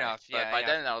flew Fair by. enough. But Yeah, by yeah,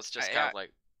 then I was just kind yeah, of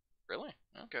like, really?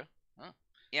 Okay. Huh.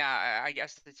 yeah. I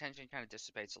guess the tension kind of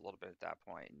dissipates a little bit at that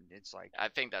point, and it's like, I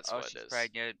think that's oh, what it she's is.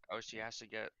 pregnant. Oh, she Yeah. has to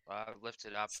get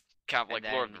lifted up, It's kind of and like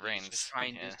Lord then of the he's just Rings.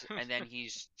 trying to, Yeah. and then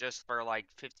he's just for like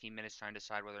 15 minutes trying to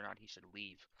decide whether or not he should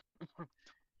leave,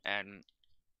 and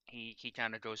he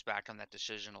kind of goes back on that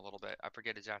decision a little bit. I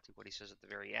forget exactly what he says at the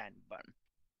very end, but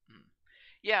Hmm.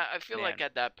 Yeah, I feel like man,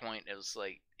 at that point it was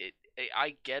like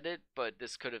I get it, but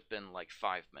this could have been like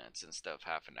 5 minutes instead of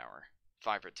half an hour,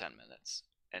 5 or 10 minutes,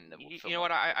 and the you film know would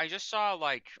what? have been I better. just saw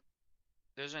like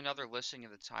there's another listing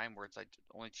of the time where it's like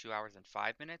only 2 hours and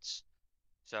 5 minutes.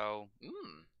 So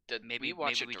Did we maybe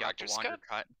watch a we got the director's longer cut?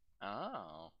 cut.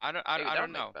 Oh, I don't I, maybe I that would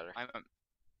don't make it know. better.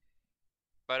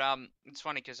 But it's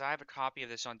funny because I have a copy of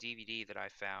this on DVD that I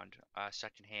found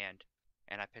secondhand,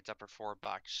 and I picked up for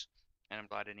 $4, and I'm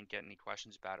glad I didn't get any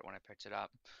questions about it when I picked it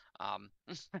up. Um,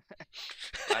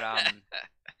 but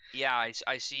yeah,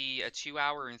 I see a 2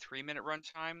 hour and 3 minute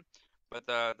runtime, but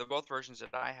the both versions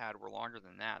that I had were longer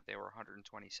than that. They were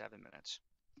 127 minutes.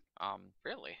 Um,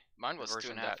 Really? Mine the was two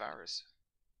and version a that half hours.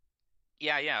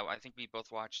 yeah, I think we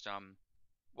both watched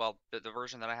well, the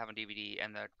version that I have on DVD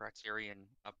and the Criterion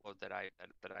upload that I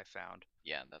found.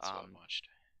 Yeah, that's what I Um, watched.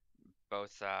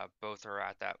 both are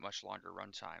at that much longer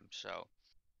runtime. So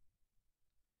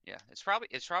Yeah, it's probably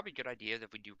a good idea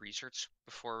that we do research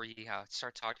before we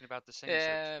start talking about this thing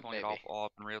instead of just Yeah, pulling it maybe. all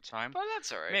up in real time. But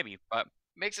that's alright. Maybe, but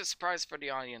Makes a surprise for the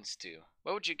audience too.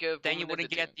 What would you give then you Woman in the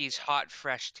wouldn't get Dune? these Yeah. hot,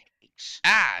 fresh takes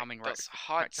Ah, coming right those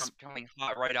hot, coming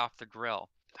hot right off the grill,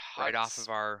 right hot, off of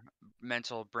our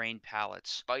mental brain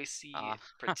palates. spicy, Uh,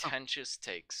 pretentious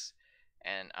takes.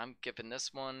 And I'm giving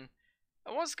this one.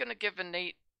 I was gonna give an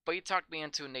 8, but you talked me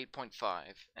into an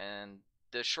 8.5. And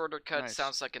the shorter cut nice.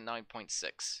 sounds like a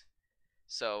 9.6.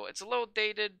 So it's a little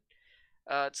dated.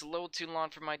 It's a little too long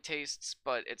for my tastes,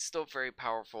 but it's still very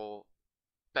powerful.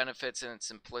 Benefits in its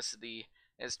simplicity.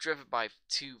 It's driven by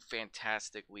two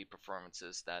fantastic lead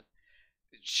performances that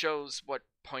shows what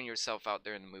putting yourself out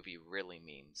there in the movie really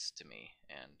means to me.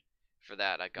 And for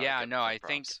that, I gotta Yeah, give the no, film I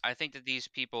think props. I think that these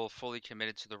people fully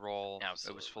committed to the role.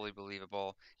 It was Absolutely. fully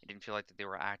believable. It didn't feel like that they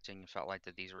were acting. It felt like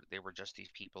that they were just these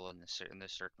people in this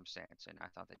circumstance, and I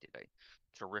thought they did a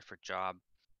terrific job.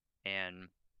 And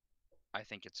I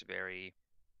think it's a very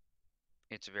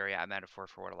apt metaphor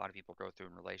for what a lot of people go through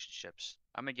in relationships.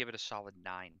 I'm gonna give it a solid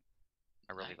 9.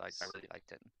 I Nice. really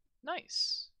liked it.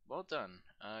 Nice. Well done.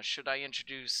 Should I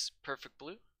introduce Perfect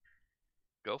Blue?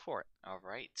 Go for it. All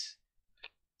right.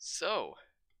 So,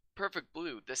 Perfect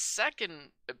Blue, the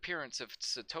second appearance of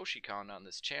Satoshi Kon on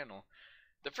this channel.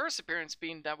 The first appearance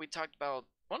being that we talked about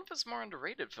one of his more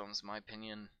underrated films, in my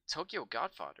opinion, Tokyo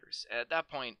Godfathers. At that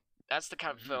point, that's the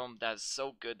kind of Hmm. film that's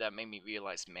so good that made me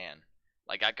realize, man,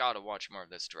 like I gotta watch more of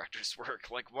this director's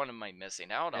work. Like, what am I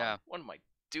missing out on? Yeah, What am I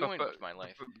but doing but with my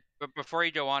life? but before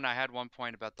you go on, I had one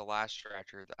point about the last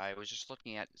director. That I was just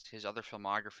looking at his other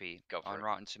filmography Go for on it.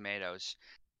 Rotten Tomatoes,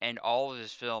 and all of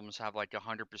his films have like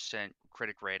 100%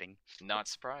 critic rating. Not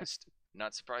surprised.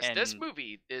 Not surprised. This And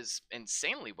movie is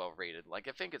insanely well rated. Like,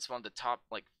 I think it's one of the top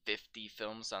like 50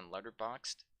 films on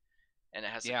Letterboxd, and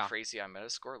it has a yeah, crazy high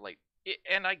Metascore.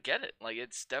 And I get it. Like,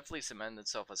 it's definitely cemented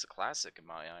itself as a classic in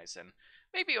my eyes, and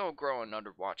maybe it'll grow in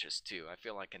other watches too. I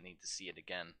feel like I need to see it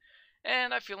again,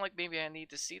 and I feel like maybe I need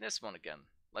to see this one again.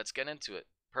 Let's get into it.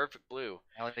 Perfect Blue.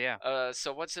 hell yeah.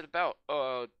 So what's it about?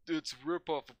 It's a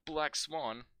ripoff of Black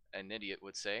Swan. An idiot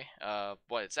would say.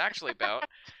 What it's actually about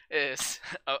is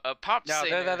a pop No,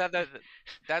 that that singer. that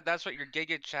that, that's what your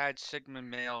Giga Chad Sigma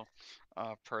male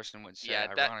person would say, Yeah,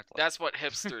 that ironically. that's what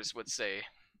hipsters would say.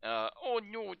 Oh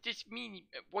no, this mean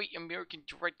white American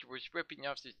director was ripping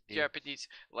off the The Japanese.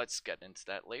 Let's get into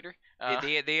that later.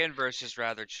 the inverse is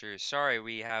rather true. Sorry,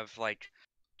 we have like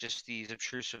just these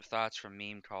obtrusive thoughts from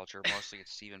meme culture. Mostly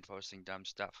it's Steven posting dumb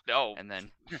stuff, No, and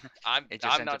then I'm it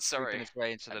just I'm ends not up creeping sorry. its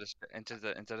way into I,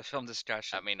 the film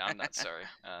discussion. I'm not sorry.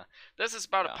 This is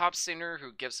about a Yeah, pop singer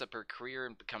who gives up her career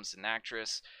and becomes an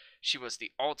actress. She was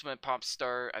the ultimate pop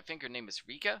star. I think her name is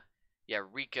Rika. Yeah,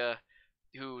 Rika,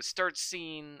 who starts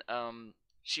seeing.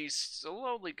 She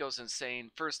slowly goes insane.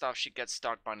 First off, she gets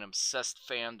stalked by an obsessed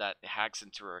fan that hacks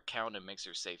into her account and makes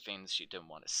her say things she didn't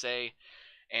want to say,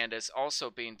 and is also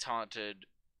being taunted,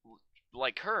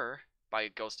 like her, by a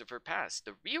ghost of her past.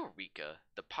 The real Rika,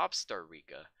 the pop star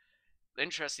Rika,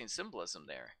 interesting symbolism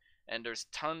there. And there's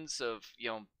tons of,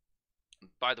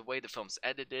 by the way the film's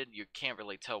edited, you can't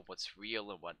really tell what's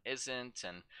real and what isn't.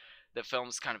 And the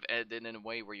film's kind of edited in a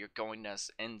way where you're going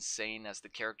as insane as the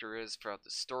character is throughout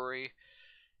the story.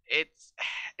 It's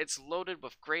it's loaded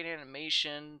with great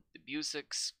animation. The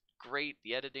music's great.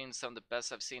 The editing's some of the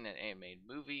best I've seen in an animated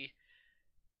movie.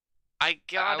 I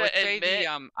I gotta would say admit,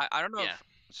 I don't know yeah, if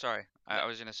sorry, no, I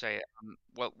was gonna say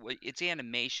what it's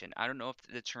animation. I don't know if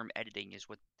the term editing is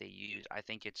what they use. I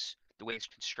think it's the way it's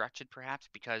constructed, perhaps,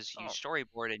 because you oh,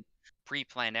 storyboard and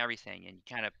pre-plan everything, and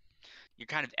you're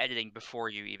kind of editing before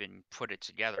you even put it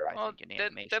together. I well, think in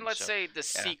then animation. let's So say the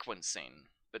yeah, sequencing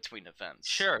between events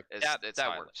sure, is that it's that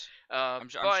highlight. works. But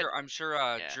I'm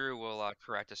sure yeah, Drew will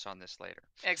correct us on this later.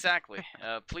 exactly.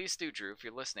 Please do, Drew, if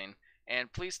you're listening,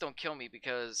 and please don't kill me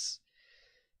because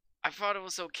I thought it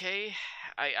was okay.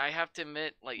 I have to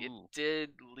admit, like, it Ooh,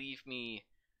 did leave me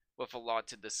with a lot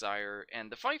to desire.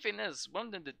 And the funny thing is,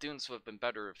 one of the Dunes would have been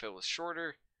better if it was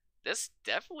shorter. This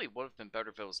definitely would have been better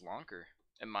if it was longer,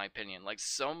 in my opinion. Like,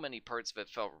 so many parts of it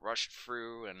felt rushed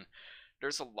through, and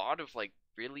there's a lot of like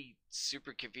really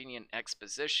super convenient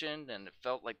exposition, and it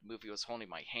felt like the movie was holding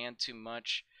my hand too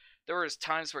much. There was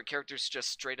times where characters just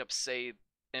straight up say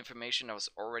information that was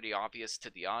already obvious to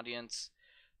the audience.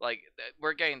 Like,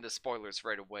 we're getting the spoilers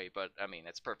right away, but I mean,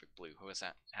 it's Perfect Blue. Who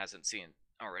hasn't seen it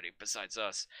already besides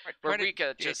us? Where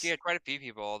Rika yeah, just quite a few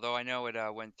people. Although I know it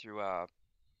went through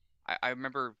I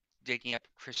remember digging up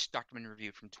a Chris Stuckman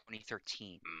review from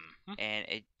 2013, mm, and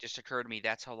it just occurred to me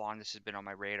that's how long this has been on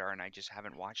my radar, and I just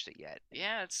haven't watched it yet. And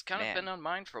yeah, it's kind of been man, on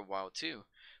mine for a while too.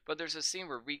 But there's a scene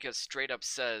where Rika straight up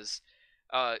says,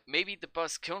 maybe the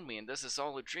bus killed me and this is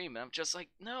all a dream. And I'm just like,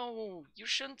 no, you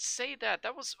shouldn't say that.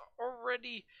 That was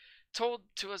already told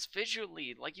to us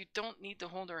visually. Like, you don't need to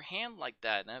hold her hand like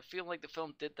that. And I feel like the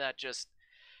film did that just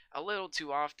a little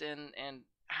too often. And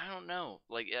I don't know.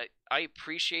 Like, I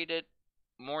appreciate it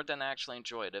more than I actually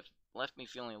enjoy it. It left me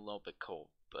feeling a little bit cold.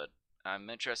 But I'm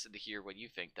interested to hear what you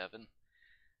think, Devin.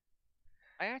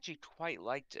 I actually quite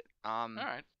liked it. All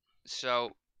right.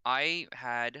 So I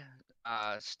had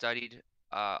studied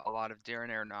a lot of Darren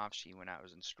Aronofsky when I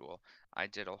was in school. I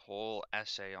did a whole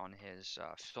essay on his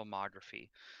filmography,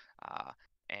 uh,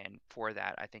 and for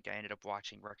that, I think I ended up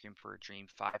watching Requiem for a Dream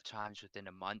 5 times within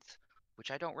a month,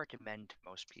 which I don't recommend to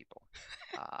most people.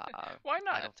 Why I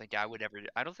not? don't think I would ever.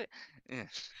 I don't think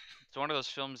it's one of those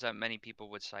films that many people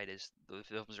would cite as the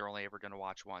films are only ever going to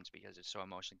watch once because it's so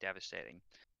emotionally devastating.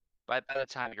 By the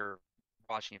time you're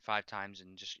watching it 5 times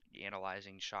and just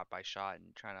analyzing shot by shot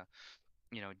and trying to,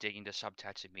 dig into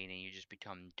subtext of meaning, you just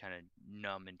become kind of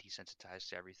numb and desensitized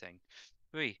to everything.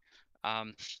 Ooh.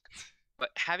 Um, but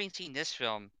having seen this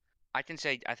film, I can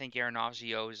say I think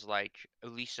Aronofsky owes like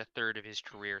at least a third of his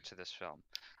career to this film.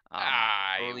 Or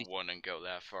I at least, wouldn't go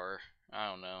that far. I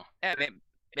don't know. yeah, It,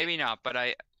 maybe not, but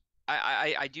I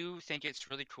do think it's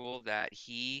really cool that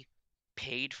he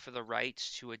paid for the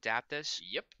rights to adapt this,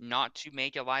 yep. not to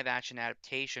make a live action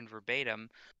adaptation verbatim,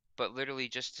 but literally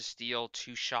just to steal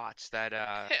 2 shots that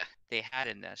Yeah. they had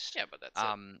in this, Yeah, but that's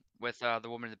it. with the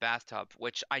woman in the bathtub,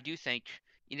 which I do think,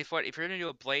 if you're gonna do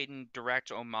a blatant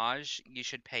direct homage, you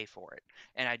should pay for it.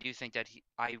 And I do think that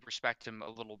I respect him a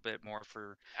little bit more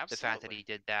for the fact that Absolutely. he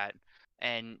did that,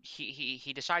 and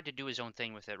he decided to do his own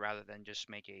thing with it rather than just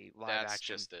make a live That's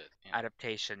action just it. Yeah.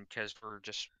 adaptation because we're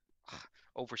just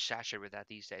oversaturated with that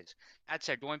these days. That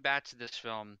said, going back to this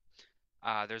film,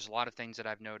 there's a lot of things that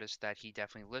I've noticed that he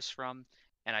definitely lists from,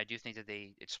 and I do think that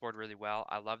they explored really well.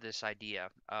 I love this idea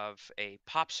of a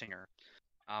pop singer,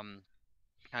 um,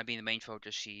 kind of being the main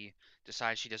focus. She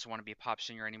decides she doesn't want to be a pop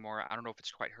singer anymore. I don't know if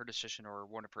it's quite her decision or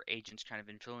one of her agents kind of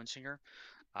influencing her,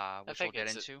 I which we'll think get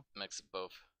it's a into. mix of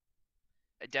both.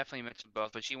 It definitely mix of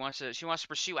both, but she wants to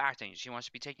pursue acting. She wants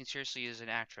to be taken seriously as an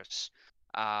actress,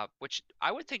 which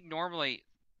I would think normally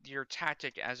your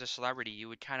tactic as a celebrity,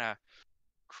 you kind of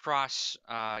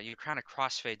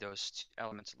crossfade those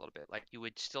elements a little bit. Like you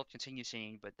would still continue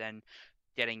singing, but then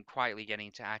quietly getting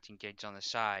into acting gigs on the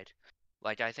side.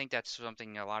 Like I think that's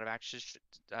something a lot of actors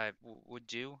would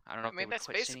do. I don't know I if they mean, would that's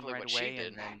quit singing basically right what she away did.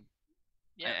 and then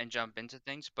Yeah. jump into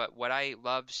things. But what I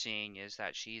love seeing is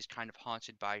that she's kind of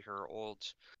haunted by her old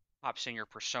pop singer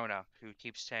persona, who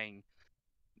keeps saying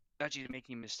that she's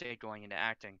making a mistake going into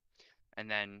acting, and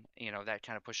then that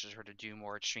kind of pushes her to do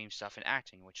more extreme stuff in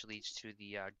acting, which leads to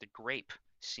the grape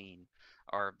scene,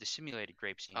 or the simulated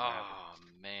grape scene rather. Oh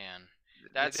man,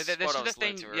 that's what This I is the was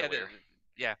alluding thing, to yeah, earlier.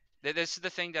 yeah. This is the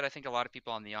thing that I think a lot of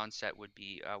people on the onset would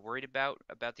be worried about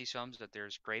these films, that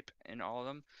there's grape in all of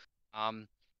them. Um,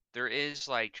 there is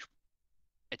like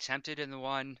attempted in the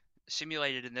one,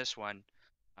 simulated in this one.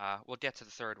 We'll get to the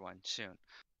third one soon,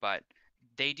 but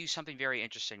they do something very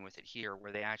interesting with it here,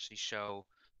 where they actually show,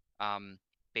 um,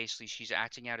 basically she's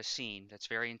acting out a scene that's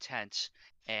very intense,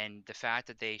 and the fact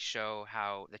that they show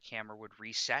how the camera would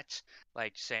reset,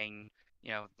 like saying,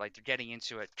 like they're getting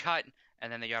into it, cut,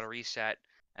 and then they got to reset,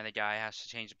 and the guy has to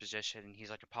change the position, and he's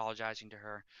like apologizing to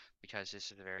her because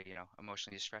this is a very,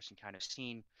 emotionally distressing kind of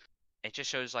scene. It just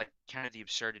shows like kind of the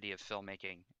absurdity of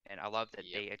filmmaking, and I love that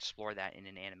Yep. they explore that in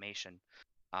an animation.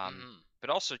 Um, Hmm. but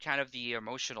also kind of the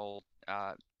emotional,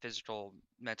 physical,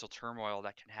 mental turmoil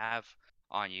that can have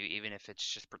on you, even if it's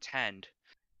just pretend.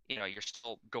 You're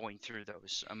still going through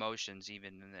those emotions,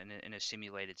 even in a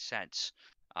simulated sense,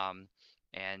 um,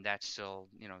 and that still,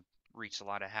 wreaks a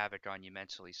lot of havoc on you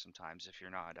mentally sometimes if you're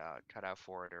not cut out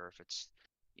for it, or if it's,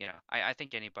 I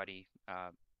think anybody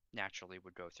naturally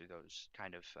would go through those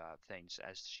kind of things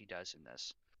as she does in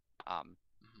this. Um,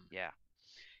 Hmm. yeah.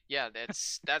 Yeah,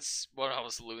 that's what I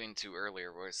was alluding to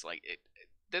earlier. Where it's like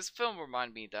this film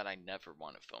reminded me that I never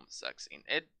want to film a sex scene.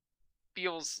 It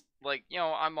feels like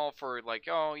I'm all for like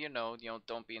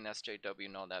don't be an SJW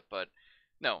and all that, but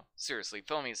no, seriously,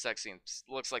 filming a sex scene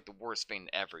looks like the worst thing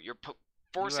ever. You're You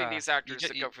forcing these you actors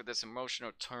just to go through this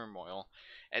emotional turmoil,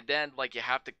 and then like you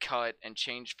have to cut and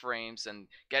change frames and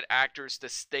get actors to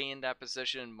stay in that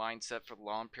position and mindset for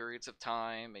long periods of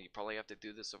time, and you probably have to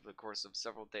do this over the course of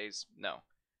several days. No,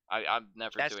 I'm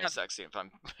never that's doing a not sex scene if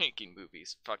I'm making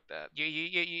movies. Fuck that.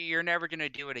 you're never gonna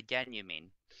do it again, you mean?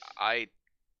 I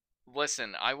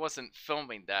Listen, I wasn't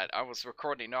filming that. I was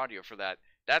recording audio for that.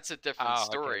 That's a different Oh, okay,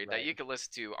 story that right. you can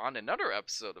listen to on another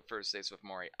episode of First Dates with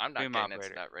Maury. I'm not Boom getting into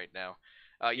operator. that right now.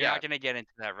 You're Yeah, not gonna get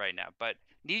into that right now, but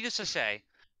needless to say,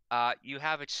 you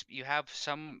have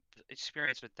some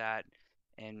experience with that,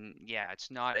 and yeah,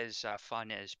 it's not as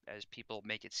fun as people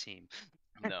make it seem.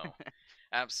 no,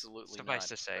 absolutely Suffice not.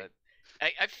 to say. But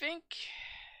I think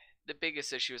the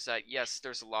biggest issue is that yes,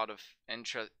 there's a lot of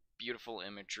beautiful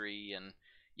imagery, and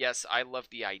yes, I love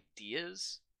the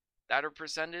ideas that are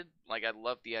presented. Like I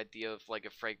love the idea of like a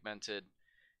fragmented,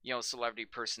 celebrity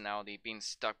personality being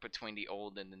stuck between the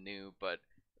old and the new. But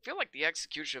I feel like the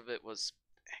execution of it was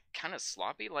kind of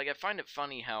sloppy. Like I find it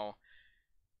funny how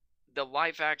the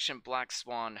live action Black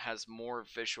Swan has more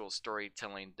visual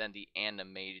storytelling than the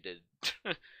animated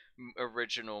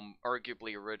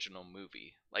arguably original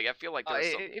movie. Like I feel like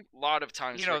there's a lot of You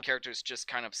times where know, characters just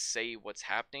kind of say what's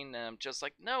happening, and I'm just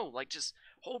like, no, like just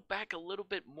hold back a little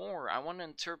bit more. I want to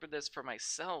interpret this for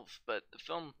myself, but the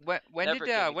film never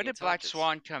gave me when the did Black intelligence.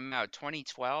 Swan come out?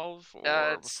 2012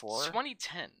 or It's before?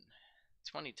 2010.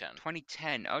 2010.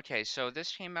 2010. Okay, so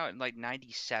this came out in like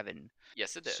 97.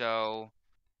 Yes, it did. So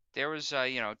there was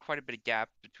quite a bit of gap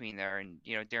between there, and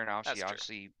Darren That's true.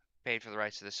 obviously paid for the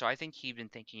rights to this, so I think he'd been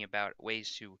thinking about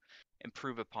ways to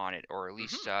improve upon it, or at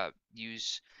least Hmm.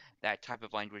 use that type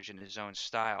of language in his own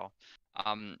style.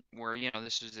 Where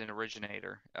this is an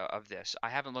originator of this. I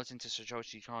haven't looked into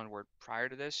Satoshi Kon work prior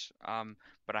to this,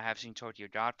 but I have seen Tokyo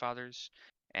Godfathers,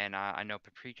 and I know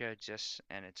Paprika exists,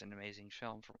 and it's an amazing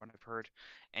film from what I've heard.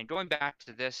 And going back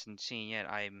to this and seeing it,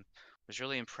 I was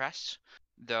really impressed.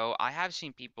 Though I have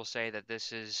seen people say that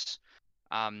this is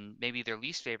maybe their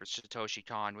least favorite Satoshi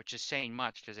Kon, which is saying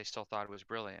much because they still thought it was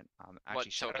brilliant. Actually,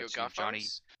 What, shout out Tokyo to Johnny.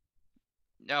 Godfathers?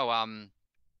 No,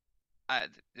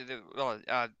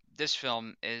 this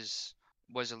film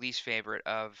was the least favorite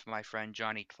of my friend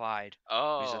Johnny Clyde,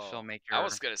 who's a Oh, I filmmaker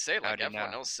was gonna say, like out in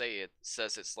everyone else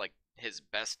says it's like his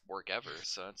best work ever,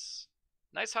 so it's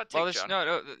nice hot well, take, this John. no,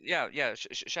 no, yeah, yeah.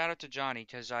 Shout out to Johnny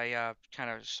because I kind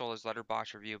of stole his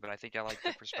letterbox review, but I think I like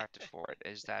the perspective for it.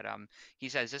 Is that he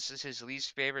says this is his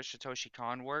least favorite Satoshi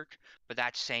Kon work, but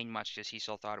that's saying much because he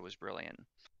still thought it was brilliant.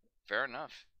 Fair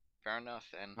enough, fair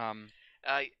enough. And Um,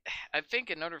 I I think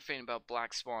another thing about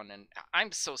Black Swan, and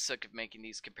I'm so sick of making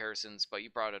these comparisons, but you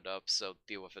brought it up, so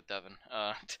deal with it, Devin.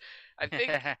 I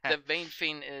think the main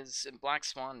thing is in Black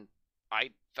Swan,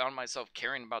 I found myself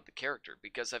caring about the character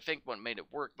because I think what made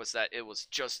it work was that it was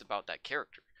just about that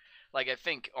character. Like I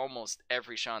think almost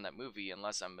every shot in that movie,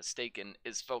 unless I'm mistaken,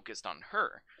 is focused on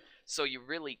her. So you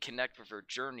really connect with her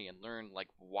journey and learn like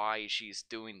why she's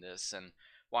doing this and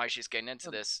why she's getting into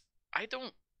this. I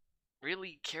don't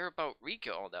really care about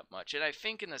Rika all that much. And I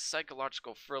think in a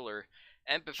psychological thriller,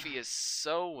 empathy is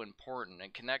so important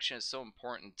and connection is so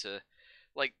important to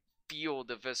like feel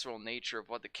the visceral nature of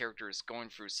what the character is going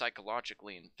through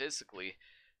psychologically and physically.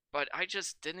 But I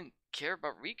just didn't care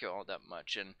about Rika all that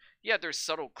much. And yeah, there's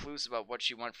subtle clues about what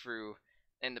she went through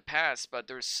in the past, but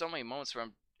there's so many moments where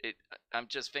I'm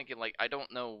just thinking like I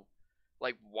don't know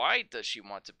like why does she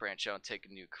want to branch out and take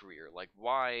a new career? Like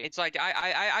why it's like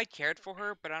I cared for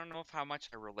her, but I don't know if how much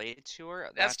I related to her.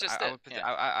 that's That's just I it. would put Yeah.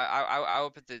 I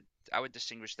would put the I would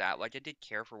distinguish that. Like I did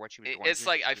care for what she was going It's through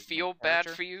like because I she was the main feel bad character.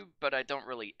 for you, but I don't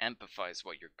really empathize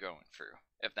what you're going through,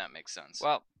 if that makes sense.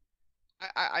 Well,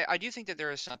 I do think that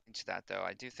there is something to that though.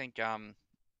 I do think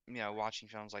watching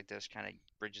films like this kind of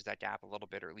bridges that gap a little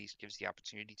bit, or at least gives the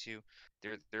opportunity to.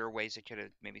 There are ways they could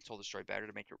have maybe told the story better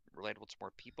to make it relatable to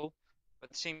more people. But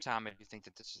at the same time, I do think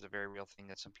that this is a very real thing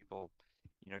that some people,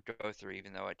 go through,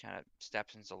 even though it kind of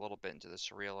steps into a little bit into the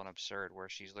surreal and absurd, where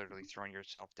she's literally throwing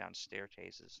herself down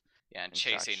staircases Yeah, and and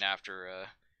chasing such. after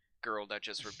a girl that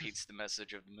just repeats the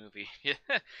message of the movie. Yeah,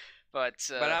 but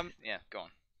But yeah, go on.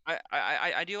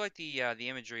 I do like the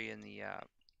imagery and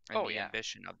Oh the yeah,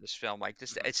 ambition of this film. Like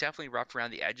this, hmm it's definitely rough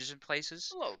around the edges in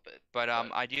places. a little bit, But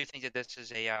but I do think that this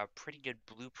is a pretty good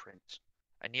blueprint,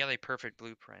 a nearly perfect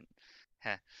blueprint,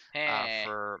 heh, eh,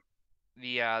 for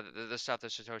the stuff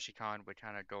that Satoshi Kon would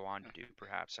kind of go on to do.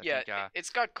 Perhaps I yeah, think it's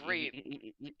got great.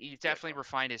 he Yeah, go definitely on.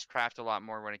 refined his craft a lot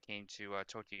more when it came to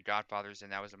Tokyo Godfathers,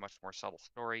 and that was a much more subtle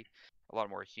story, a lot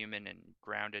more human and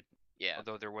grounded. Yeah,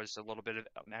 Although there was a little bit of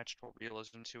natural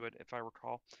realism to it, if I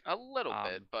recall. a little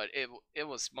bit, Um, but it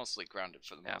was mostly grounded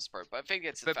for the yeah. most part. But I think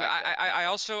it's the But fact that yeah, I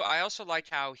also like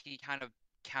how he kind of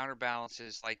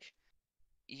counterbalances like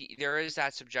there is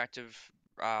that subjective,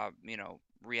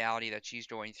 reality that she's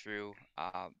going through,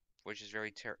 which is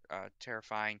very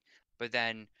terrifying. But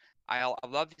then I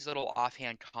love these little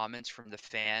offhand comments from the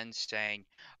fans saying,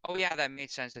 "Oh yeah, that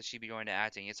made sense that she'd be going to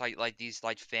acting." It's like these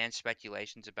like fan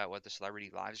speculations about what the celebrity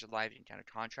lives are like and kind of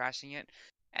contrasting it.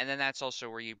 And then that's also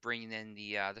where you bring in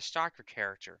the stalker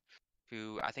character,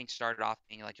 who I think started off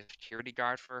being like a security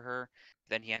guard for her.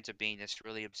 Then he ends up being this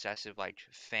really obsessive like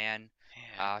fan,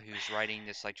 Yeah. who's writing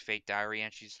this like fake diary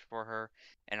entries for her.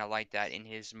 And I like that in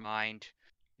his mind,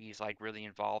 he's like really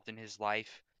involved in his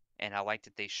life. And I like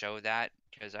that they show that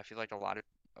because I feel like a lot of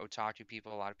otaku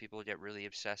people, a lot of people get really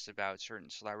obsessed about certain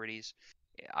celebrities.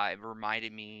 It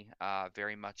reminded me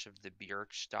very much of the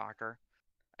Björk stalker,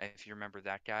 if you remember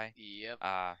that guy. Yep.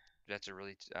 Uh, that's a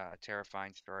really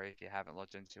terrifying story if you haven't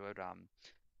looked into it.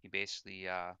 He basically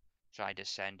tried to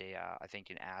send I think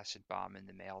an acid bomb in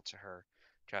the mail to her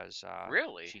because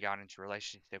Really? she got into a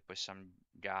relationship with some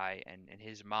guy, and in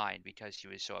his mind, because he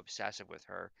was so obsessive with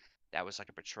her, that was like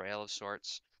a betrayal of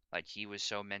sorts. Like he was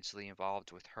so mentally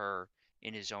involved with her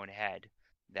in his own head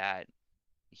that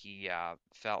he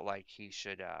felt like he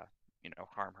should,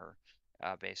 harm her,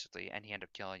 basically, and he ended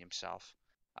up killing himself.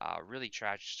 Really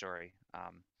tragic story.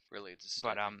 Really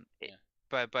But disturbing. Yeah.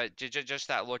 just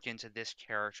that look into this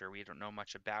character, we don't know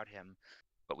much about him,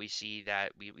 but we see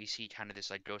that we see kind of this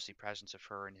like ghostly presence of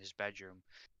her in his bedroom,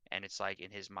 and it's like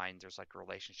in his mind there's like a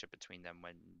relationship between them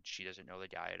when she doesn't know the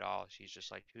guy at all. She's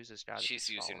just like, who's this guy that She's keeps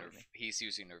using her. following me? He's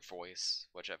using her voice,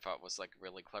 which I thought was like a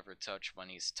really clever touch when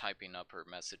he's typing up her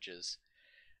messages.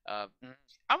 Uh, Mm,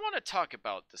 I want to talk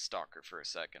about the stalker for a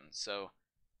second. So,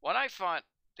 what I thought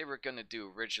they were gonna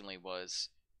do originally was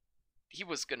he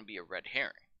was gonna be a red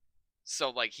herring. So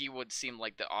like he would seem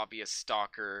like the obvious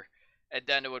stalker, and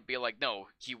then it would be like, no,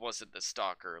 he wasn't the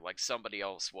stalker, like somebody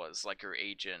else was, like her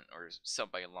agent or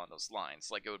somebody along those lines.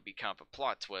 Like it would be kind of a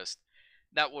plot twist.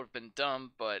 That would have been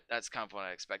dumb, but that's kind of what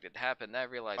I expected to happen. Then I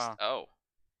realized, well, oh,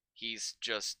 he's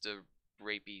just a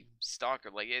rapey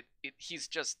stalker. Like he's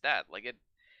just that. Like it.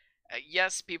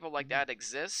 Yes, people like mhm, that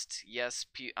exist. Yes,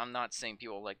 I'm not saying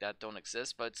people like that don't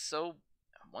exist, but it's so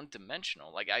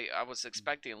one-dimensional. Like I was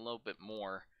expecting a little bit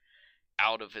more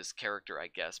out of his character, I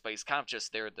guess, but he's kind of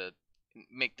just there to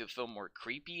make the film more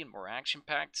creepy and more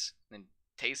action-packed and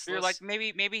you're like tasteless.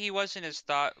 maybe he wasn't as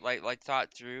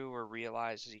thought through or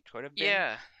realized as he could have been,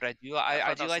 Yeah, but I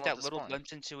I thought that do was a like little that little disappointing.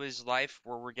 glimpse into his life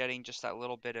where we're getting just that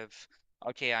little bit of,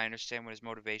 okay, I understand what his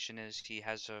motivation is.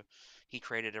 He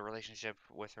created a relationship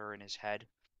with her in his head,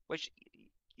 which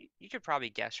you could probably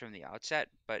guess from the outset,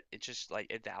 but it just like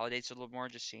it validates a little more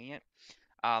just seeing it.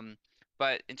 Um,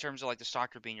 but in terms of like the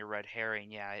stalker being a red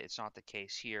herring, yeah, it's not the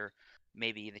case here.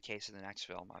 Maybe in the case of the next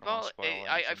film. I don't want to Well, spoil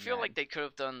I anything feel yet. like they could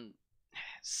have done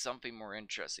something more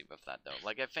interesting with that though.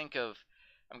 Like I think of,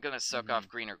 I'm gonna suck Hmm. off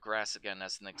greener grass again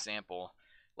as an example.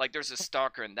 Like there's a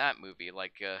stalker in that movie,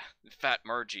 like Fat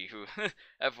Margie, who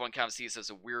everyone kind of sees as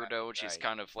a weirdo, and she's Right.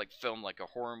 kind of like filmed like a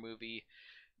horror movie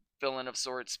villain of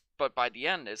sorts. But by the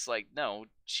end, it's like no,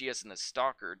 she isn't a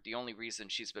stalker. The only reason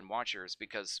she's been watching her is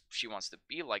because she wants to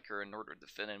be like her in order to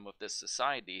fit in with this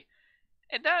society,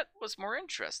 and that was more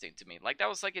interesting to me. Like that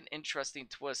was like an interesting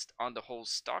twist on the whole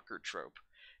stalker trope.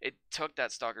 It took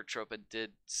that stalker trope and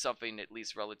did something at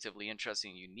least relatively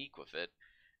interesting and unique with it.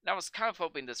 And I was kind of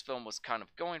hoping this film was kind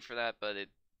of going for that, but it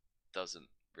doesn't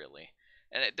really.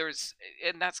 And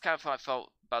and that's kind of how I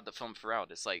felt about the film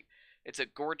throughout. It's like it's a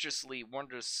gorgeously,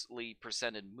 wondrously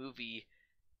presented movie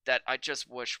that I just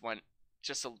wish went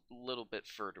just a little bit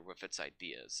further with its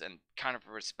ideas and kind of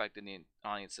respected the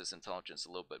audience's intelligence a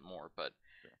little bit more. But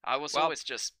Sure. I was Well, always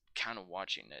just kind of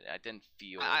watching it. I didn't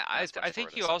feel as I much for think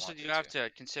it you as I also do wanted to. have to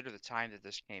consider the time that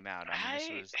this came out. I mean, this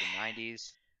I, was the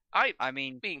 90s. I I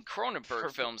mean, mean, Cronenberg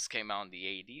for films came out in the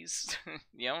 80s,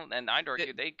 and I'd th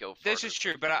argue they go this further is with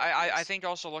true, but I ideas. think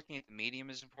also looking at the medium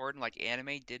is important. Like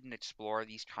anime didn't explore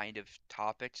these kind of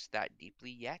topics that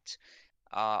deeply yet.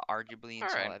 Arguably All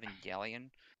until right,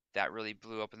 Evangelion, that really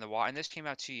blew up in the water. And this came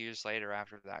out 2 years later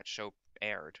after that show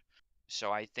aired.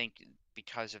 So I think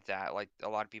because of that, like a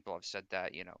lot of people have said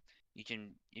that, you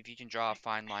can if you can draw a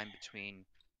fine line between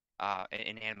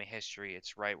in anime history,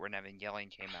 it's right when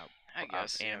Evangelion came out, I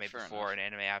guess, yeah, anime fair before enough. and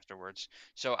anime afterwards.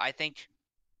 So I think,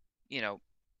 you know,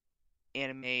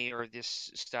 anime or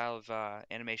this style of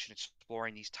animation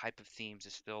exploring these type of themes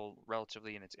is still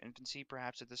relatively in its infancy,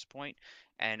 perhaps at this point,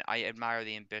 and I admire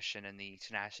the ambition and the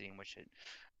tenacity in which it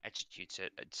executes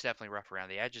it. It's definitely rough around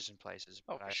the edges in places,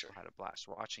 Oh, but for I still sure. had a blast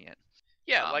watching it.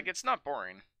 Yeah, like Um, it's not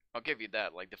boring. I'll give you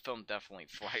that. Like the film definitely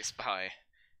flies by,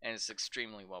 and it's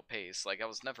extremely well paced. Like I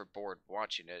was never bored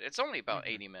watching it. It's only about mhm,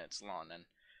 80 minutes long, and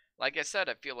like I said,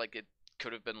 I feel like it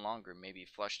could have been longer. Maybe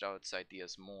fleshed out its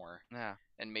ideas more, yeah,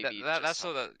 and maybe just that's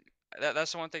so something.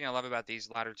 that's the one thing I love about these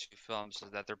latter two films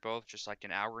is that they're both just like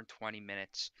an hour and 20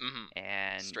 minutes, Mm-hmm.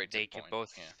 and Straight to the they could point.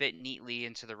 both Yeah. fit neatly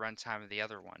into the runtime of the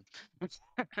other one.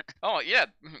 Oh yeah,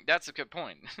 that's a good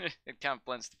point. It kind of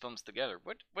blends the films together.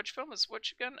 Which film is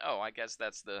which again? Oh, I guess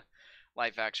that's the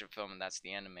live action film, and that's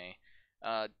the anime.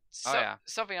 Oh yeah.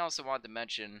 Something else I wanted to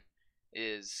mention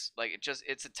is like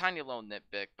it's a tiny little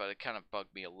nitpick, but it kind of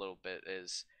bugged me a little bit.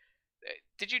 Is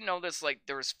did you notice like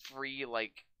there was free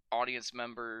like audience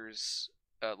members,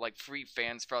 like free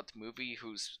fans throughout the movie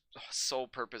whose sole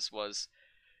purpose was,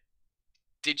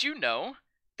 did you know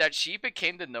that she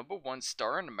became the number one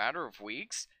star in a matter of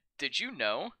weeks? Did you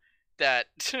know that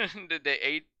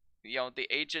the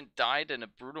agent died in a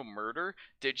brutal murder?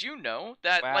 Did you know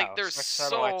that like Wow. there's Such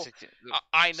subtle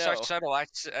I such know. subtle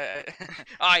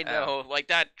I um, know, like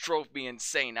that drove me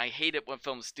insane. I hate it when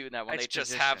films do that when they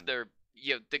just have exposition. their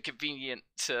the convenient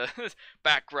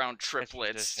background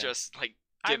triplets Exposition. just like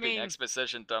I giving mean,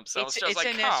 exposition dumps. I was just it's like,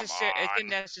 a come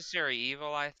necessary on.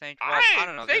 evil, I think. Well, I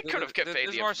don't know. They could have conveyed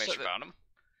There's the more information about him.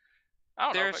 I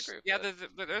don't know if I agree with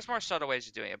that. there's more subtle ways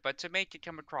of doing it, but to make it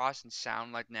come across and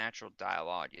sound like natural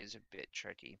dialogue is a bit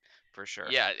tricky, for sure.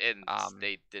 Yeah, and Um,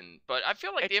 they didn't. But I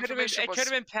feel like the information it could was.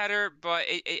 have been better, but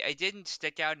it didn't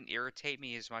stick out and irritate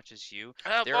me as much as you.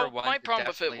 There are Well, ones my that problem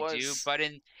with it definitely do, was. but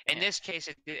in Yeah. this case,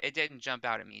 it didn't jump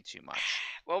out at me too much.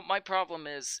 Well, my problem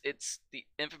is it's the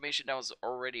information that was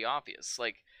already obvious.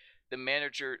 Like the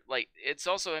manager, like it's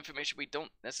also information we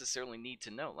don't necessarily need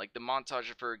to know. Like the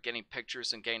montage of her getting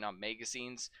pictures and getting on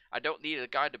magazines. I don't need a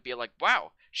guy to be like,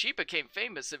 "Wow, she became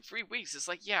famous in 3 weeks." It's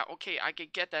like, yeah, okay, I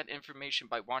could get that information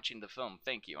by watching the film.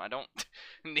 Thank you. I don't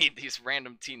need these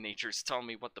random teenagers telling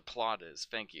me what the plot is.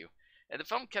 Thank you. And the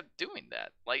film kept doing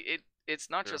that. Like it's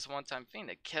not True. just a one-time thing.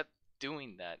 It kept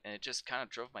doing that, and it just kind of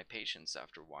drove my patience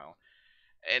after a while.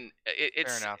 And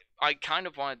Fair it's enough. I kind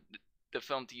of wanted the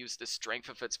film to use the strength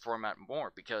of its format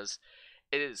more because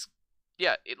it is,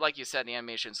 yeah, like you said, the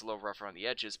animation's a little rough around the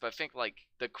edges, but I think like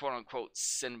the quote unquote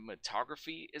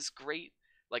cinematography is great.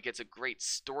 Like it's a great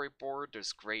storyboard.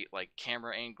 There's great like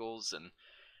camera angles and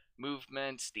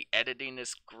movements. The editing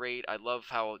is great. I love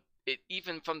how it,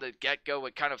 even from the get go,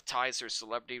 it kind of ties her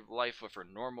celebrity life with her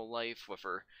normal life, with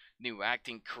her new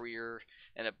acting career,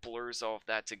 and it blurs all of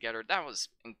that together. That was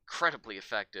incredibly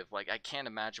effective. Like, I can't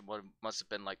imagine what it must have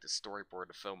been like to storyboard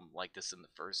a film like this in the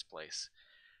first place.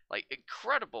 Like,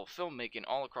 incredible filmmaking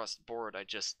all across the board. I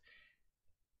just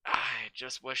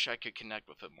wish I could connect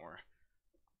with it more.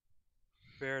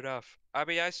 Fair enough. I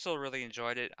mean, I still really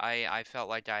enjoyed it. I felt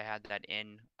like I had that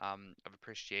of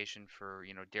appreciation for,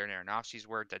 Darren Aronofsky's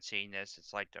work. That seeing this,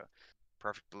 it's like the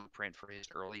perfect blueprint for his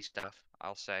early stuff,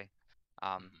 I'll say.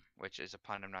 Which is a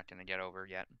pun I'm not going to get over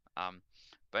yet.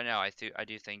 But no, I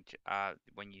do think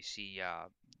when you see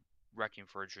Wrecking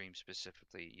for a Dream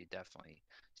specifically, you definitely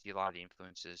see a lot of the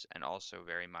influences and also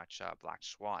very much Black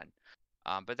Swan.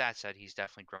 But that said, he's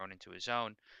definitely grown into his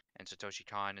own, and Satoshi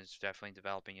Kon is definitely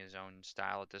developing his own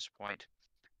style at this point.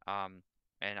 Um,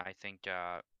 and I think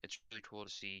it's really cool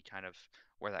to see kind of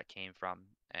where that came from,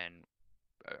 and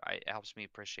it helps me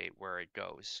appreciate where it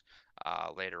goes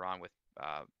later on with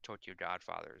Tokyo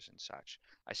Godfathers and such.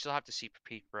 I still have to see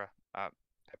Paprika.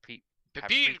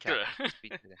 Paprika! I can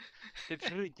speak to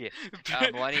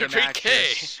Paprika. Millennium Paprika!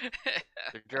 Actress,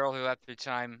 the girl who left through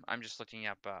time. I'm just looking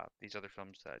up these other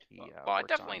films that he Well, I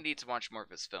worked definitely on. need to watch more of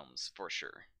his films, for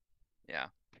sure. Yeah,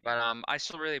 but Yeah. I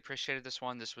still really appreciated this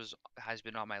one. This has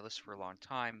been on my list for a long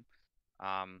time.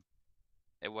 Um,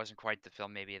 it wasn't quite the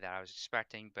film maybe that I was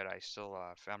expecting, but I still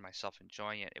found myself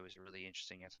enjoying it. It was a really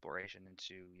interesting exploration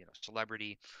into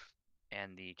celebrity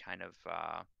and the kind of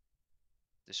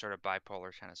the sort of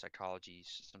bipolar kind of psychology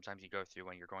sometimes you go through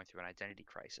when you're going through an identity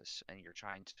crisis and you're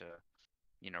trying to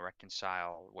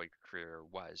reconcile what your career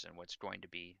was and what's going to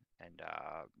be and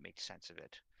make sense of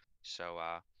it. So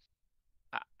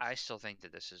I still think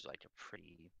that this is like a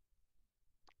pretty.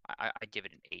 I give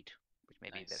it an 8, which may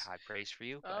be a bit Nice. high praise for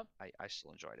you, Uh, but I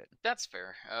still enjoyed it. that's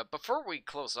fair. Before we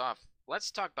close off,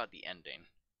 let's talk about the ending.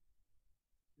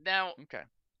 Now, Okay.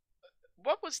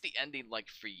 what was the ending like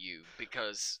for you?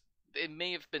 Because it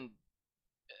may have been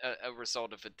a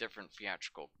result of a different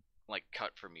theatrical like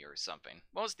cut for me or something.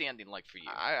 What was the ending like for you?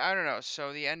 I don't know.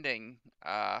 So the ending,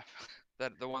 that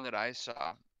the one that I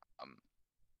saw, um,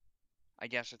 I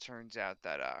guess it turns out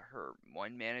that her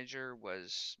one manager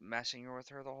was messing with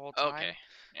her the whole Okay, time.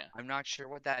 yeah, I'm not sure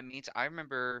what that means. I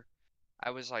remember I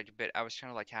was kind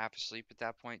of like half asleep at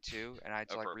that point too, and I had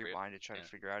to like appropriate. rewind to try to Yeah.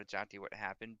 figure out exactly what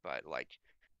happened. But like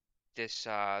this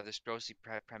ghostly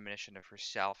premonition of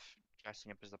herself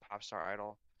dressing up as the pop star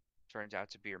idol turns out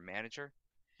to be her manager,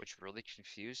 which really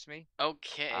confused me.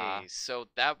 Uh, Okay, so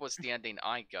that was the ending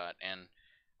I got, and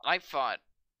I thought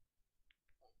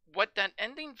what that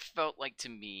ending felt like to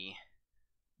me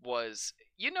was,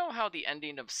 you know how the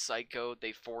ending of Psycho,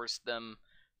 they forced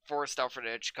Alfred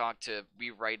Hitchcock to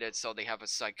rewrite it so they have a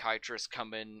psychiatrist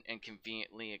come in and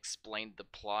conveniently explain the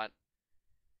plot.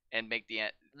 and make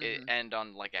it Mm-hmm. end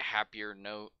on like a happier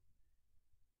note.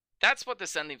 That's what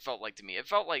this ending felt like to me. It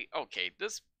felt like, okay,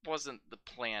 this wasn't the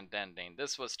planned ending.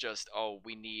 This was just, oh,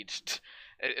 we need.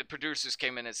 Producers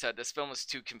came in and said this film is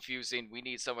too confusing. We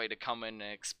need somebody to come in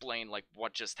and explain like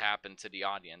what just happened to the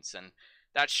audience. And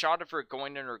that shot of her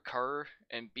going in her car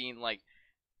and being like,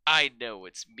 I know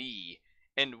it's me,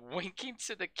 and winking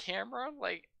to the camera,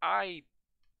 like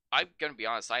I'm gonna be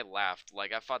honest, I laughed.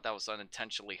 Like I thought that was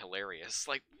unintentionally hilarious.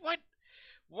 Like what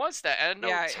was that? And I know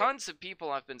Yeah. tons of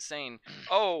people have been saying,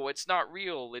 "Oh, it's not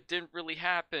real. It didn't really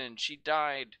happen. She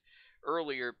died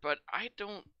earlier." But I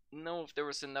don't know if there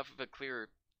was enough of a clear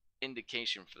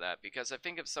indication for that because I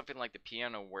think of something like the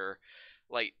piano, where,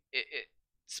 like,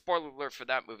 spoiler alert for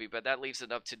that movie, but that leaves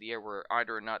it up to the air where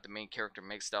either or not the main character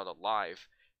makes it out alive.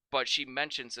 But she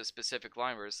mentions a specific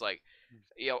line where it's like,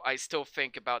 I still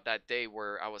think about that day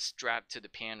where I was strapped to the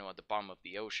piano at the bottom of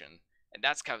the ocean. And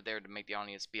that's kind of there to make the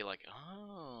audience be like,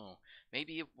 oh,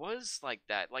 maybe it was like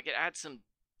that. Like it adds some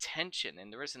tension,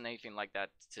 and there isn't anything like that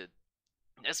to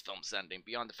this film's ending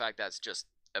beyond the fact that it's just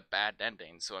a bad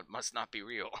ending, so it must not be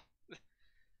real.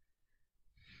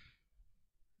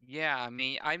 Yeah, I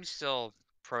mean, I'm still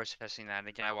processing that.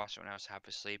 Again, I watched it when I was half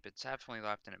asleep. It's definitely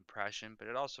left an impression, but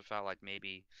it also felt like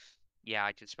maybe, yeah,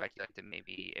 I could speculate that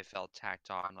maybe it felt tacked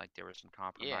on, like there was some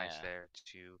compromise Yeah. there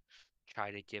to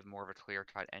try to give more of a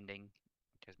clear-cut ending,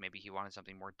 because maybe he wanted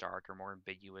something more dark or more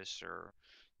ambiguous or,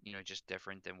 just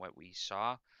different than what we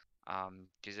saw.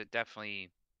 Because definitely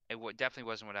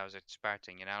wasn't what I was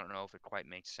expecting, and I don't know if it quite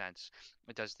makes sense.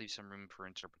 It does leave some room for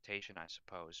interpretation, I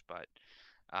suppose, but.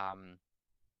 Um,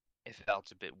 it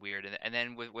felt a bit weird, and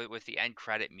then with the end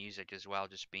credit music as well,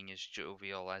 just being as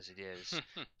jovial as it is,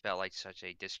 felt like such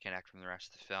a disconnect from the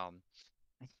rest of the film.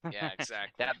 Yeah,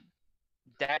 exactly. That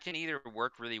that can either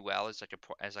work really well as like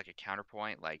as like a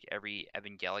counterpoint, like every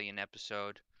Evangelion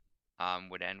episode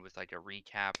would end with like a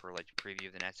recap or like a preview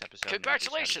of the next episode, and it would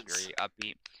just have this Congratulations. very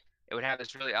upbeat. It would have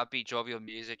this really upbeat, jovial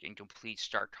music in complete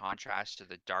stark contrast to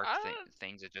the dark Uh,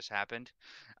 things that just happened,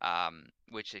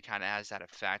 which it kind of has that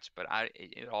effect. But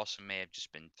it also may have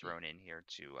just been thrown in here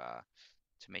to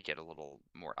make it a little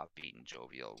more upbeat and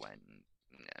jovial when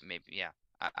maybe yeah.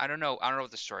 I don't know. I don't know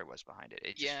what the story was behind it.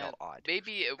 It just yeah, felt odd.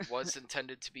 maybe it was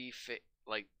intended to be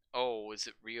like, oh, is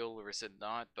it real or is it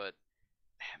not? But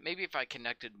maybe if I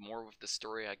connected more with the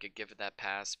story, I could give it that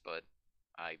pass. But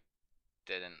I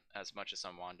didn't as much as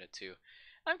I wanted to.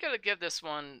 I'm gonna give this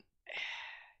one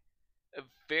a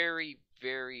very,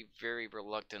 very, very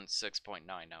reluctant 6.9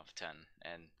 out of 10.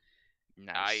 And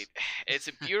I, Nice. it's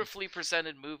a beautifully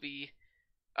presented movie.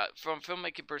 From a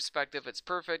filmmaking perspective, it's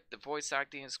perfect. The voice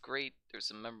acting is great. There's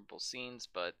some memorable scenes,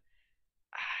 but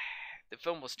the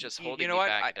film was just You holding know me what?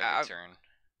 back at every turn.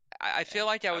 I feel And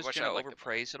like I I was wish I gonna liked it more.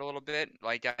 overpraise it a little bit.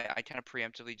 Like I kind of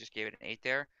preemptively just gave it an 8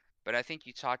 there, but I think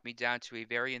you talked me down to a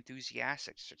very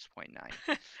enthusiastic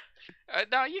 6.9.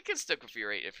 No, you can stick with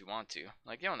your 8 if you want to.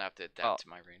 Like, you don't have to adapt Well, to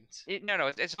my ratings. no,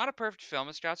 it's not a perfect film.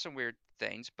 It's got some weird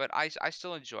things, but I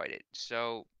still enjoyed it.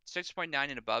 So 6.9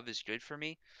 and above is good for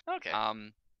me. Okay,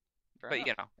 Um, fair but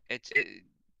enough.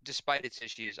 despite its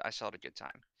issues, I still had a good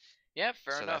time. Yeah,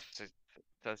 fair So enough.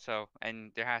 that's it.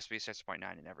 And there has to be a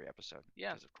 6.9 in every episode,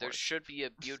 Yeah, because of there course. should be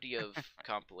a beauty of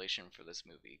compilation for this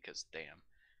movie, because damn.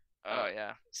 Oh Uh,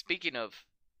 yeah. Speaking of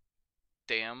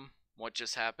damn, what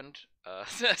just happened?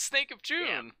 Snake of Damn.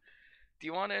 June. Do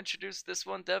you want to introduce this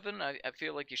one, Devin? I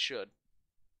feel like you should.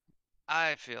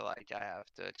 I feel like I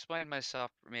have to explain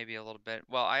myself maybe a little bit.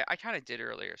 Well, I kind of did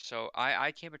earlier. So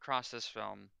I came across this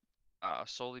film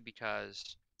solely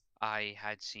because I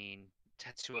had seen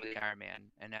Tetsuo the Iron Man,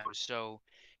 and I was so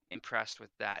impressed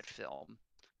with that film.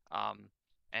 Um,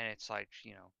 and it's like,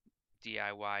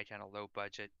 DIY, kind of low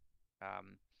budget,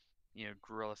 um,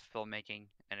 guerrilla filmmaking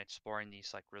and exploring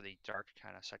these like really dark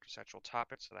kind of psychosexual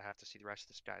topics that I have to see the rest of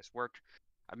this guy's work.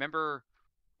 I remember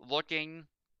looking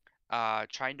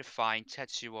trying to find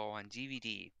Tetsuo on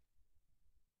DVD,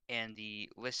 and the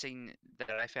listing that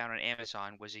I found on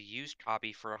Amazon was a used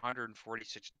copy for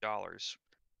 $146,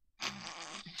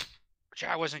 which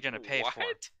I wasn't gonna pay for.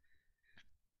 What?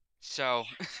 So,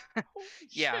 Holy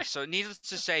yeah, shit. so needless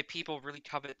to say, people really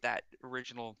covet that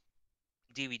original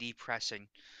DVD pressing.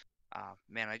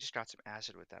 Man, I just got some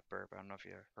acid with that burp. I don't know if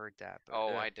you heard that, but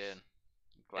Oh, I did.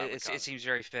 I'm glad we it caught it. seems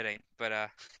very fitting. But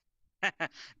now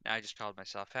I just called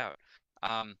myself out.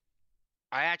 Um,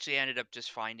 I actually ended up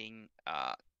just finding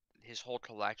his whole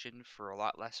collection for a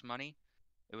lot less money.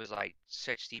 It was like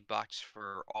 $60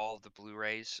 for all of the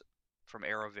Blu-rays from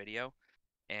Arrow Video,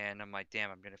 and I'm like, damn,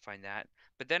 I'm gonna find that.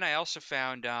 But then I also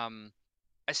found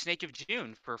A Snake of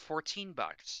June for $14,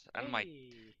 and I'm like,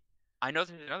 Hey. I know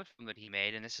there's another film that he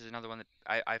made, and this is another one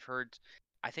that I've heard.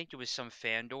 I think it was some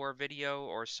Fandor video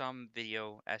or some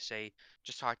video essay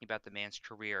just talking about the man's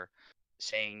career,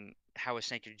 saying how A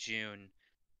Snake of June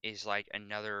is like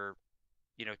another,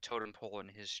 totem pole in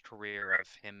his career of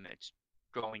him. It's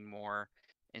going more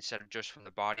instead of just from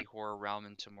the body horror realm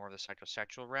into more of the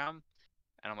psychosexual realm.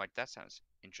 And I'm like, that sounds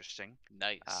interesting.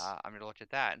 Nice. I'm gonna look at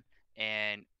that.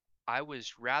 And I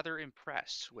was rather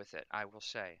impressed with it, I will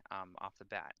say, off the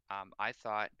bat. I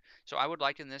thought so. I would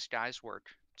liken this guy's work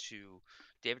to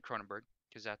David Cronenberg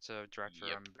because that's a director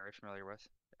Yep. I'm very familiar with,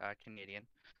 Canadian,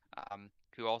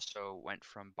 who also went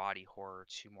from body horror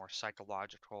to more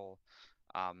psychological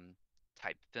um,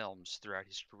 type films throughout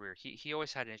his career. He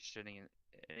always had an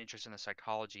interest in the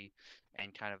psychology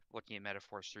and kind of looking at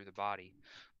metaphors through the body,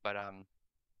 but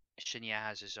Shinya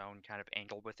has his own kind of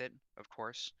angle with it, of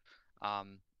course.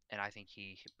 Um, and I think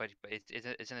but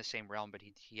it's in the same realm, but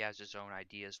he has his own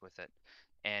ideas with it.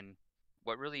 And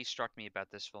what really struck me about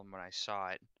this film when I saw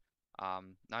it,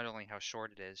 not only how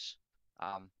short it is,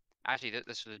 um, actually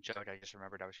this was a joke I just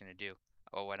remembered I was going to do.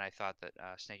 Oh, when I thought that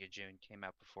Snake of June came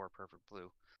out before Perfect Blue,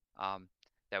 um,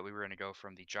 that we were going to go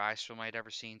from the driest film I'd ever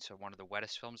seen to one of the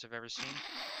wettest films I've ever seen.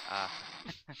 Uh,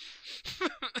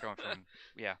 going from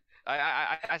yeah.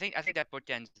 I think that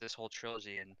bookends this whole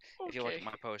trilogy. And if you look at Okay.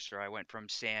 my poster, I went from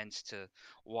sands to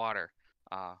water.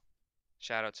 Uh,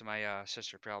 Shout out to my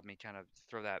sister for helping me kind of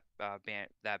throw that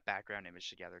background image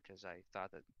together because I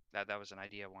thought that was an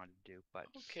idea I wanted to do. But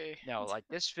Okay. no, like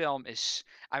this film is.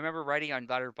 I remember writing on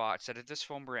Letterboxd that if this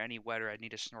film were any wetter, I'd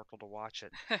need a snorkel to watch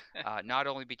it. Not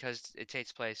only because it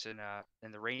takes place in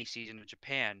the rainy season of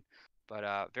Japan,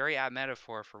 but very apt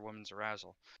metaphor for women's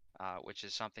arousal, which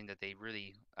is something that they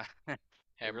really they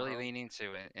Hammer really home. lean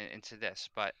into this.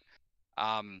 But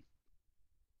um,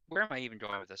 where am I even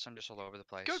going with this? I'm just all over the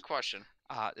Good place. question.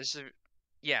 This is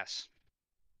yes.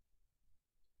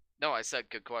 No, I said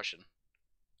good question.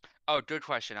 Oh, good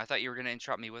question. I thought you were going to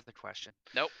interrupt me with a question.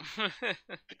 Nope.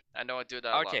 I know I do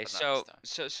that a lot, Okay, but not this so time.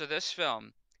 so so this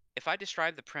film, if I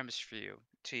describe the premise for you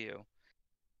to you,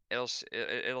 it'll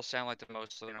sound like the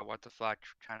most, what the fuck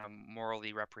kind of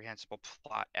morally reprehensible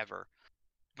plot ever.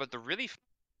 But the really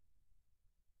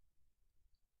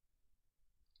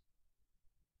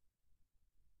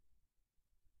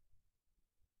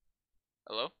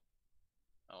Hello?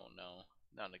 Oh no.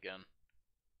 Not again.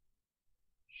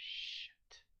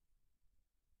 Shit.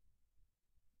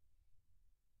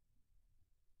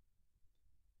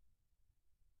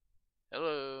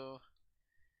 Hello?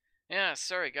 Yeah,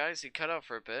 sorry guys, he cut out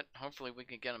for a bit. Hopefully we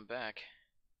can get him back.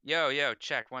 yo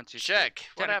check 1 2 3 Check!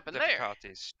 What technical happened there?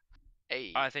 difficulties. I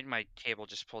Hey. think my cable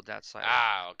just pulled out slightly.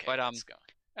 Ah, okay, But it's going.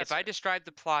 if That's I alright. describe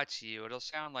the plot to you, it'll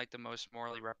sound like the most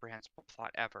morally reprehensible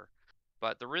plot ever.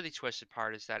 But the really twisted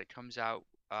part is that it comes out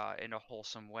in a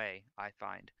wholesome way, I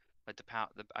find. Like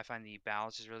I find the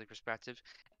balance is really perspective,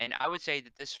 and I would say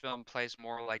that this film plays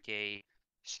more like a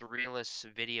surrealist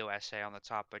video essay on the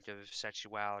topic of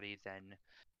sexuality than,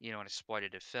 an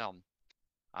exploitative film.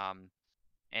 Um,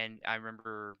 and I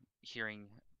remember hearing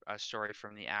a story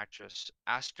from the actress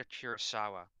Asuka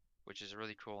Kurosawa, which is a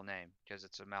really cool name because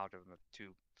it's an amalgam of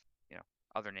two, you know,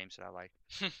 other names that I like.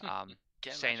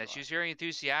 Can't Saying imagine that she why. was very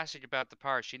enthusiastic about the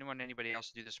part. She didn't want anybody else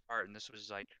to do this part, and this was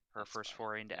like her That's first fine.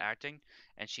 foray into Yeah. acting,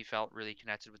 and she felt really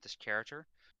connected with this character.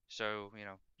 So,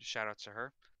 shout out to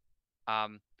her.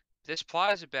 Um, this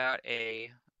plot is about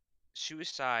a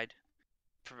suicide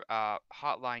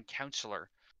hotline counselor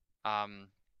um,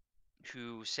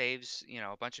 who saves,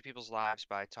 a bunch of people's lives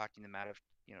by talking them out of,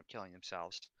 killing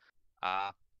themselves.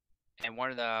 Uh, and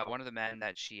one of the men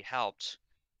that she helped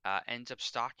ends up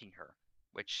stalking her,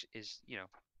 which is,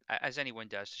 as anyone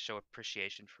does to show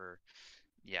appreciation for.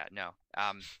 Yeah, no,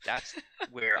 that's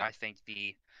where I think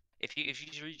the if you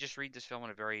just read this film on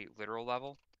a very literal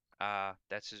level,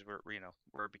 that's is where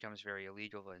where it becomes very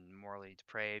illegal and morally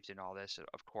depraved and all this,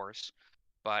 of course.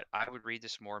 But I would read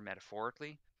this more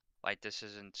metaphorically, like this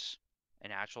isn't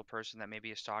an actual person that maybe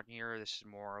is stalking her. This is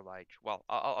more like, well,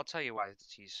 I'll tell you why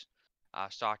he's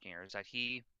stalking her. Is that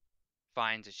he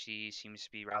finds that she seems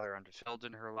to be rather unfulfilled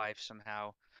in her life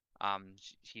somehow.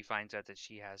 He finds out that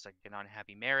she has like an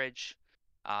unhappy marriage.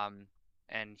 Um,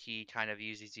 and he kind of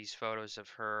uses these photos of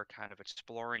her kind of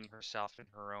exploring herself in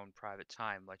her own private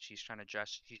time. Like she's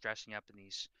dressing up in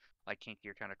these like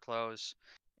kinkier kind of clothes.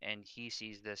 And he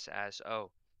sees this as,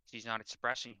 oh, she's not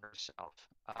expressing herself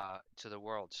to the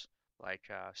world, like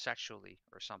sexually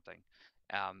or something.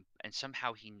 And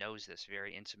somehow he knows this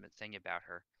very intimate thing about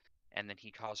her, and then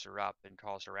he calls her up and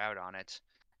calls her out on it,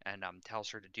 and tells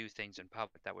her to do things in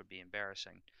public that would be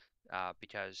embarrassing.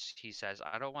 because he says,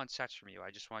 "I don't want sex from you.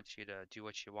 I just want you to do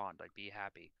what you want, like be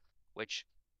happy," which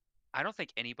I don't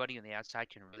think anybody on the outside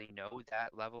can really know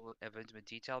that level of intimate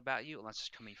detail about you unless it's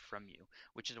coming from you,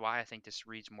 which is why I think this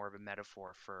reads more of a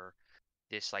metaphor for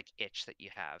this like itch that you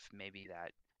have. Maybe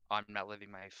that I'm not living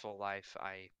my full life.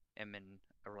 I am in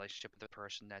a relationship with a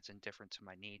person that's indifferent to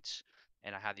my needs,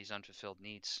 and I have these unfulfilled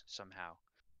needs somehow.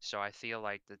 So I feel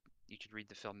like that you could read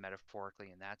the film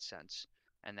metaphorically in that sense,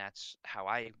 and that's how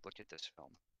I look at this film.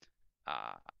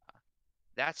 Uh,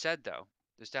 that said, though,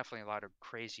 there's definitely a lot of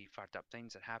crazy, fucked up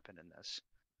things that happen in this.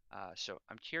 So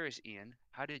I'm curious, Ian,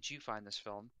 how did you find this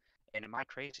film? And am I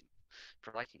crazy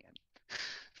for liking it?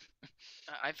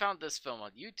 I found this film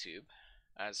on YouTube,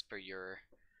 as per your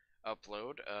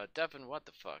upload. Devin, what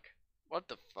the fuck? What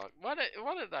the fuck? What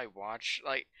did I watch?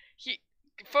 Like he,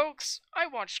 folks, I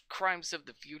watched Crimes of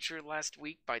the Future last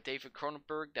week by David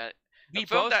Cronenberg. That a We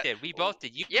film both that, did. We both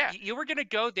did. You yeah, you were gonna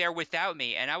go there without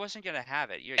me, and I wasn't gonna have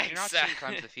it. You're not seeing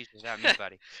Crimes exactly. of the Future without me,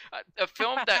 buddy. A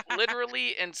film that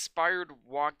literally inspired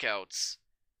walkouts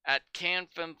at Cannes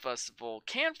Film Festival.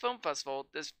 Cannes Film Festival,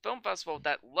 this film festival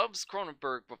that loves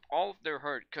Cronenberg with all of their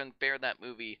heart, couldn't bear that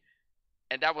movie,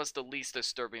 and that was the least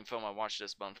disturbing film I watched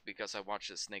this month because I watched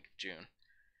The Snake of June.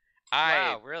 I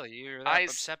Wow, really? You were that I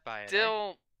upset by it, eh?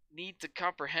 still need to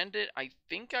comprehend it. I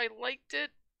think I liked it.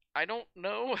 I don't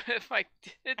know if I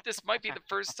did. This might be the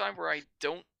first time where I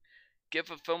don't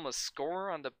give a film a score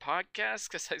on the podcast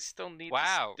because I still need to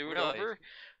Wow, do it really? over.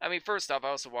 I mean, first off, I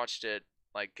also watched it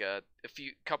like a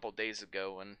few couple days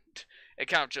ago, and it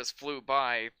kind of just flew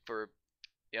by for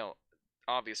you know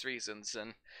obvious reasons,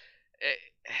 and it,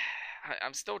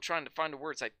 I'm still trying to find the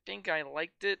words. I think I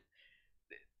liked it.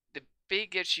 The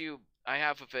big issue I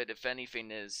have with it, if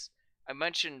anything, is I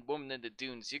mentioned Woman in the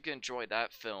Dunes. You can enjoy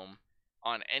that film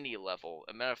on any level,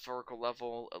 a metaphorical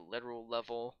level, a literal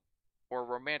level, or a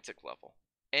romantic level.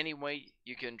 Any way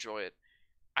you can enjoy it.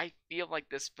 I feel like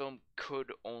this film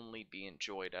could only be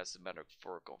enjoyed as a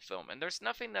metaphorical film, and there's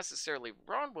nothing necessarily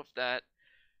wrong with that,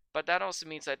 but that also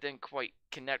means I didn't quite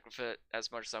connect with it as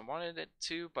much as I wanted it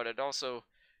to, but it also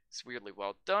is weirdly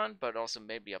well done, but it also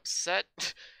made me upset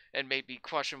and made me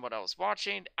question what I was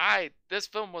watching. This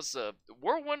film was a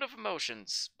whirlwind of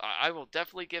emotions. I will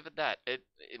definitely give it that. It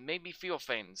made me feel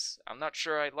things. I'm not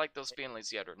sure I like those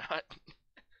feelings yet or not.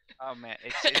 Oh man,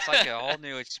 it's like a whole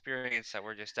new experience that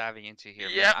we're just diving into here,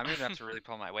 man. Yep. I'm gonna have to really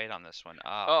pull my weight on this one.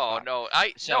 Oh Oh fuck. no, I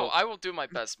no, So I will do my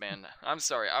best, man. I'm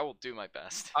sorry, I will do my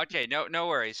best. okay, no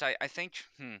worries. I think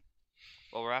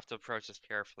well we'll have to approach this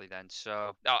carefully then.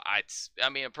 So No, I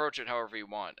mean approach it however you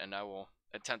want, and I will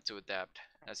attempt to adapt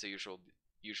as I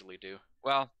usually do.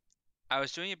 well, I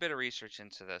was doing a bit of research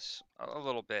into this, a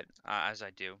little bit, as I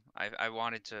do. I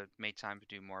wanted to make time to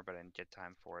do more, but I didn't get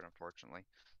time for it, unfortunately.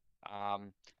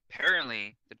 Um,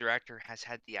 Apparently, the director has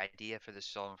had the idea for this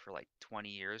film for like 20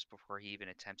 years before he even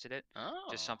attempted it. Just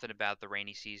Oh, something about the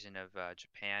rainy season of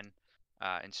Japan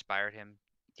inspired him,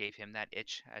 gave him that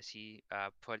itch, as he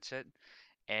puts it.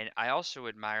 And I also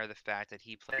admire the fact that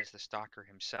he plays the stalker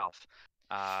himself,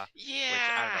 uh, which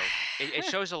I don't yeah, know. It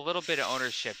shows a little bit of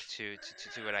ownership to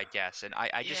it, I guess. And yeah.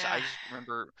 I just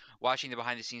remember watching the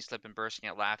behind the scenes clip and bursting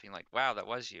out laughing, like, "Wow, that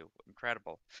was you!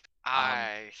 Incredible." Um,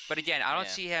 I but again, I don't yeah.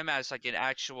 see him as like an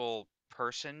actual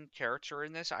person character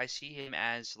in this. I see him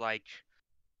as like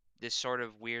this sort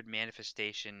of weird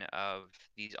manifestation of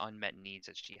these unmet needs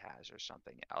that she has or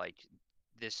something. Like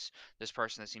this this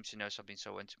person that seems to know something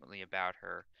so intimately about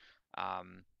her.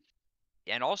 Um,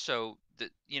 and also the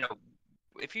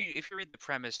if you read the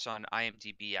premise on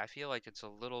IMDb, I feel like it's a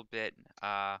little bit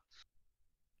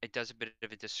it does a bit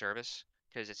of a disservice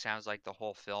because it sounds like the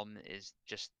whole film is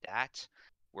just that.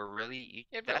 Where really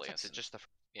It that's really not isn't. just the first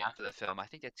Yeah. half of the film. I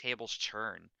think the tables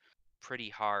turn pretty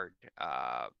hard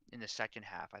in the second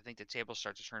half. I think the tables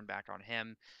start to turn back on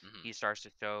him. Hmm. He starts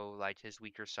to show like his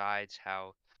weaker sides,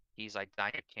 how he's like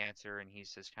dying of cancer and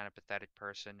he's this kind of pathetic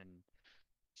person, and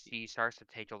he starts to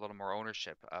take a little more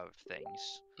ownership of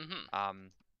things. Hmm.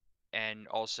 Um, and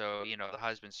also, the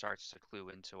husband starts to clue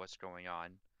into what's going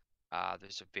on.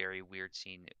 There's a very weird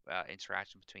scene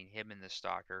interaction between him and the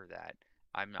stalker that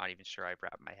I'm not even sure I've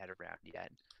wrapped my head around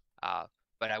yet. Uh,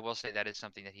 but I will say that is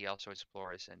something that he also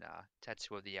explores in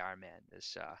Tattoo of the Iron Man.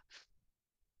 This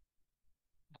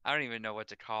I don't even know what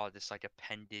to call it. This like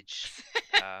appendage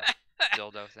uh,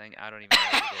 dildo thing. I don't even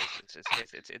know what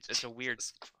it is. It's a weird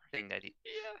Jesus thing Christ. that he,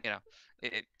 Yeah.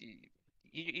 you know,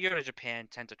 you go to Japan,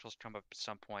 tentacles come up at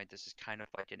some point. This is kind of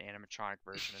like an animatronic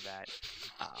version of that.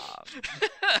 Um,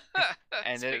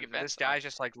 and It's making this fans up. guy's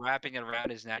just like wrapping it around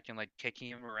his neck and like kicking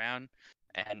him around,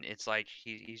 and it's like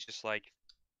he's just like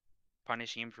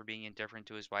punishing him for being indifferent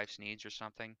to his wife's needs or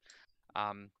something.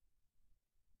 Um,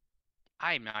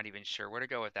 I'm not even sure where to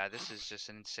go with that. This is just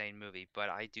an insane movie, but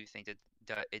I do think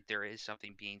that there is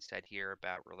something being said here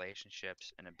about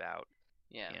relationships and about,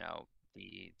 Yeah. you know,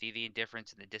 the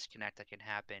indifference and the disconnect that can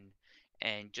happen,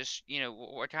 and just,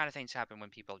 what kind of things happen when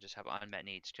people just have unmet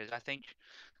needs. Because I think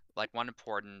like one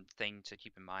important thing to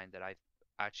keep in mind that I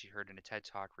actually heard in a TED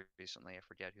talk recently, I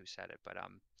forget who said it, but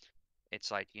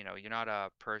it's like, you're not a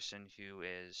person who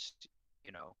is,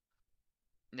 you know,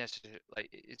 necessarily like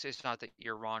it's not that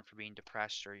you're wrong for being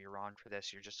depressed or you're wrong for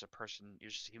this. You're just a person. You're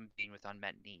just a human being with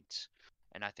unmet needs.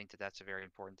 And I think that that's a very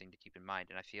important thing to keep in mind.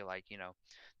 And I feel like,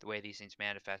 the way these things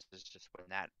manifest is just when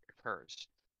that occurs.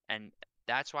 And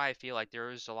that's why I feel like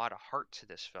there is a lot of heart to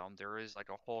this film. There is like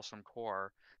a wholesome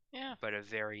core, Yeah. but a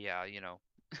very,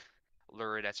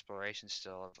 lurid exploration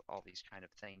still of all these kind of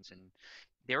things. And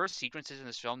there were sequences in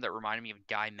this film that reminded me of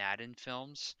Guy Madden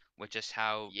films, with just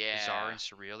how bizarre Yeah. and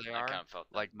surreal they I are. kind of felt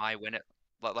that. Like My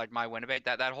Winnipeg.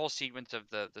 That whole sequence of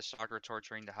the stalker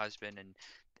torturing the husband, and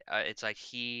it's like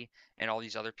he and all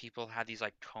these other people have these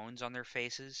like cones on their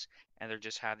faces, and they're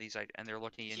just have these like, and they're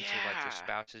looking into like their Yeah.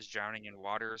 spouses drowning in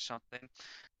water or something.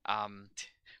 Um,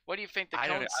 What do you think the I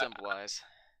don't know. cones symbolize?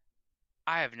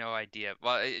 I have no idea.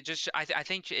 Well, I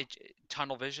think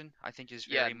tunnel vision, I think, is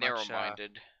Yeah, very much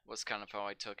narrow-minded was kind of how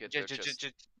I took it. They're just,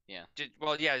 yeah.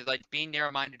 well, yeah, like being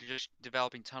narrow-minded, you're just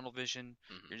developing tunnel vision.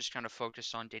 Hmm. You're just kind of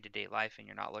focused on day-to-day life, and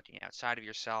you're not looking outside of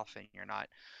yourself, and you're not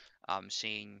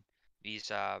seeing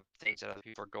these things that other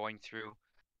people are going through.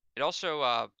 It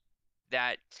also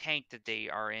that tank that they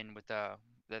are in with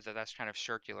that's kind of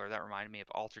circular. That reminded me of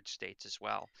Altered States as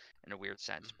well, in a weird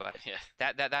sense. But Yeah.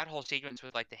 that whole sequence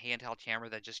with like the handheld camera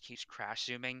that just keeps crash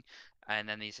zooming, and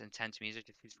then these intense music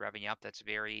that keeps revving up. That's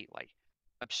very like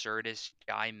absurdist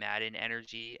Guy Madden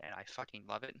energy, and I fucking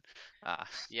love it. Uh,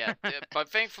 Yeah, but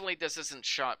thankfully this isn't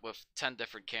shot with 10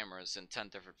 different cameras and 10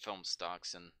 different film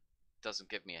stocks and doesn't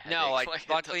give me a no, headache like like it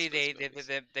does luckily for his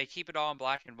movies. they keep it all in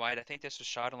black and white. I think this was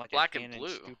shot in like a Black and Canon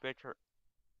blue, Stupic.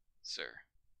 sir.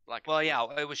 Black and Well, blue.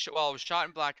 yeah, it was shot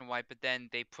in black and white, but then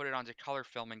they put it onto color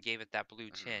film and gave it that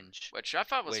blue tinge, Which I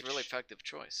thought was a really which effective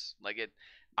choice. Like it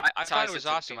I thought it ties it was to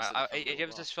the awesome. themes of the film It really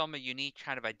gives well. this film a unique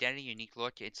kind of identity, unique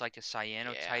look. It's like a Yeah.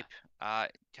 cyanotype,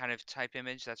 kind of type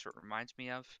image. That's what it reminds me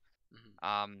of. Hmm.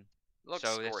 Um, Looks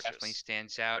so this definitely gorgeous.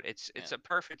 stands out. Yeah. It's a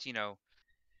perfect,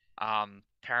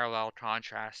 parallel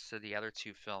contrast to the other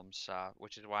two films,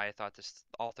 which is why I thought this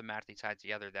all thematically tied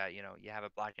together. That you have a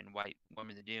black and white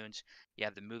Woman in the Dunes, you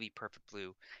have the movie Perfect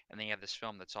Blue, and then you have this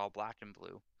film that's all black and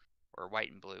blue, or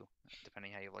white and blue,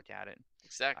 depending how you look at it.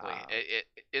 Exactly. Uh,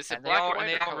 Is it and black and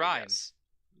they white or all color? rhyme. Yes.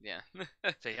 Yeah.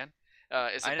 Say again.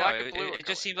 Is I it know black and blue or it just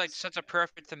color? seems like Yes. such a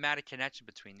perfect thematic connection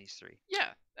between these three.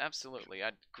 Yeah, absolutely.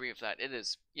 I'd agree with that. It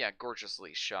is, yeah,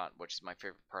 gorgeously shot, which is my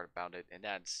favorite part about it. It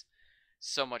adds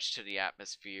so much to the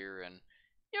atmosphere and,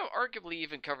 arguably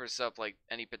even covers up like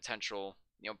any potential,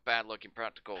 bad looking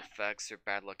practical effects or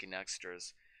bad looking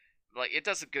extras. Like it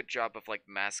does a good job of like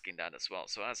masking that as well.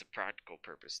 So it has a practical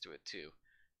purpose to it too.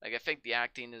 Like I think the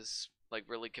acting is like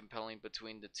really compelling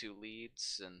between the two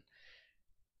leads, and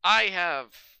I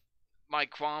have my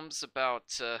qualms about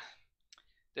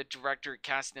the director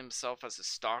casting himself as a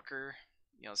stalker.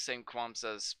 Same qualms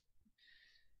as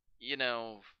you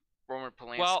know Roman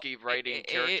Well, Polanski writing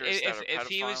characters that are if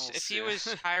pedophiles. he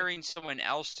was hiring someone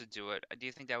else to do it, do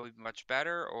you think that would be much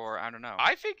better, or I don't know?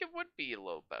 I think it would be a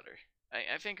little better.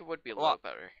 I think it would be a Well, little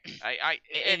better. I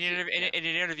in and yeah, in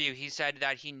an interview, he said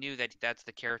that he knew that that's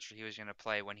the character he was going to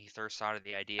play when he first thought of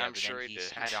the idea, I'm but then sure he he did.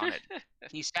 sat on it.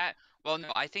 He sat. Well, no,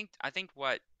 I think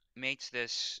what makes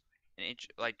this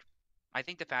like, I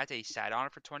think the fact that he sat on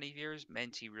it for 20 years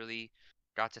meant he really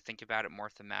got to think about it more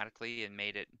thematically and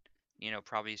made it,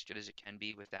 probably as good as it can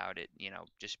be without it,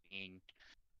 just being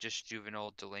just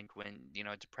juvenile delinquent,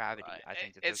 depravity. Right. I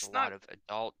think that there's a It's lot not. of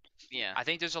adult Yeah, I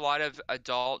think there's a lot of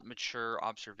adult, mature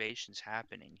observations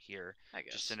happening here, I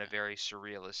just guess. in a very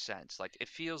surrealist sense. Like it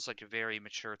feels like a very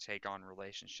mature take on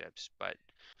relationships, but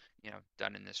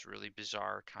done in this really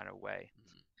bizarre kind of way.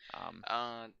 Um,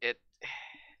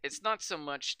 It's not so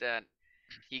much that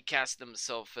he cast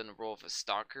himself in the role of a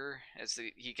stalker, as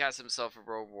he cast himself in a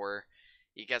role where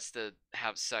he gets to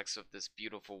have sex with this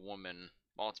beautiful woman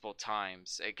multiple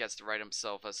times. It gets to write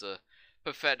himself as a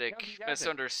no, he pathetic, doesn't.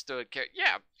 misunderstood character.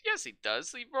 Yeah, yes, he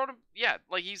does. He wrote him. Yeah,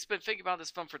 like he's been thinking about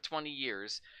this film for 20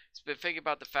 years. He's been thinking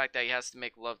about the fact that he has to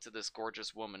make love to this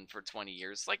gorgeous woman for 20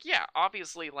 years. Like, yeah,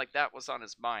 obviously, like that was on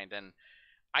his mind, and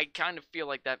I kind of feel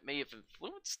like that may have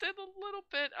influenced it a little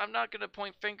bit. I'm not gonna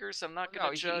point fingers. I'm not Well,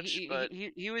 gonna no, judge, but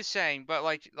he was saying, but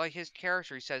like his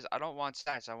character, he says, "I don't want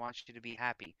sex. I want you to be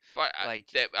happy." Like,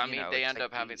 I mean, they it's end like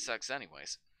up having sex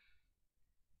anyways.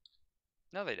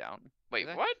 no, they don't, do Wait,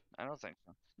 they? what? I don't think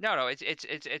so. No, no,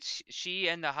 it's she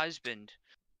and the husband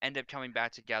end up coming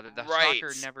back together. The Right,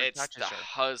 stalker never it's the touches her.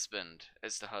 husband.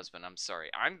 It's the husband. I'm sorry.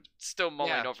 I'm still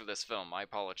mulling Yeah. over this film. I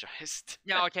apologized.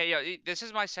 No, okay, yeah. This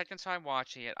is my second time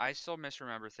watching it. I still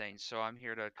misremember things, so I'm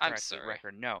here to I'm correct the sorry.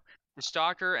 record. No, the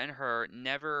stalker and her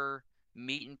never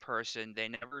meet in person. They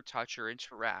never touch or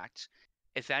interact.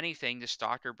 If anything, the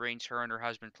stalker brings her and her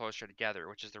husband closer together,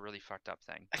 which is the really fucked up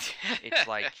thing. It's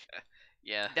like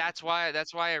Yeah. that's why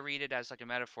I read it as like a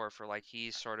metaphor for like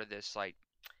he's sort of this like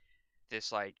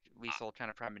lethal kind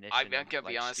of I'm premonition, gonna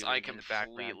be like honest. I stewing in the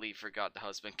background. completely forgot the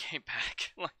husband came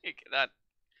back. Like that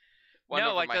went No,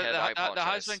 over like my head. I the apologize.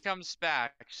 husband comes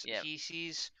back. Yeah. He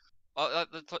sees.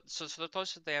 So the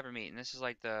closest they ever meet, and this is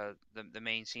like the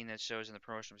main scene that shows in the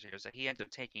promotional materials, that he ends up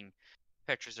taking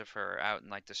pictures of her out in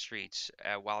like the streets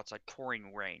while it's like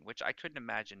pouring rain, which I couldn't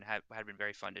imagine had been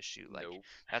very fun to shoot. Like Nope.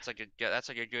 that's like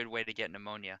a good way to get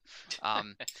pneumonia.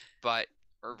 Um, but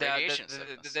Or radiation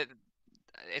the sickness.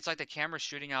 it's like the camera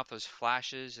shooting out those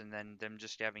flashes and then them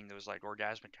just having those like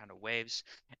orgasmic kind of waves.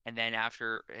 And then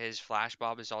after his flash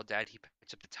bulb is all dead, he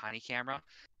picks up the tiny camera.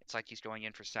 It's like he's going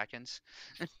in for seconds.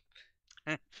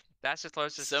 That's the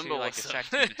closest to like a Symbolism. sex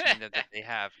scene between them that they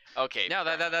have. Okay, No,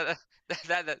 fair enough.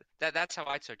 that's how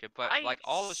I took it. But like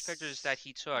all those pictures that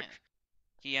he took, Yeah.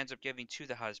 he ends up giving to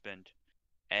the husband,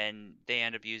 and they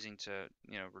end up using to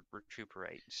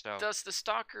recuperate. So Does the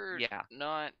stalker yeah,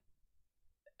 not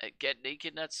get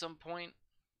naked at some point?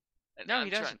 no, he I'm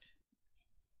trying. doesn't.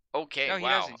 Okay, No, he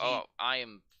wow. doesn't. Oh, I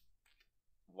am.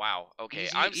 Wow. Okay,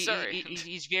 He's I'm sorry.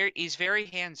 he's very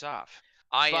hands off.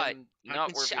 I But am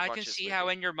not worthy to I can watch this see how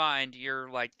movie. in your mind you're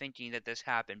like thinking that this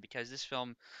happened because this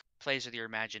film plays with your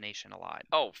imagination a lot.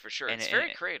 Oh, for sure. And It's very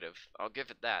creative. I'll give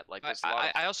it that. Like, I, there's a lot I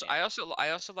of. I also Yeah. I also I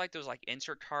also like those like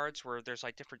insert cards where there's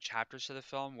like different chapters of the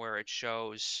film where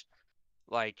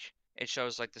like it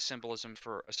shows like the symbolism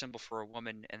for a symbol for a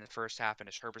woman in the first half and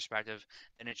it's her perspective,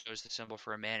 and it shows the symbol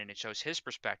for a man and it shows his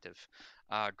perspective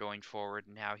going forward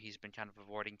and how he's been kind of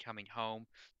avoiding coming home.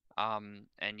 And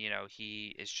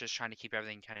he is just trying to keep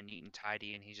everything kind of neat and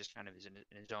tidy, and he just kind of is in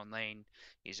his own lane.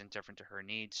 He's indifferent to her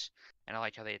needs, and I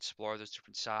like how they explore those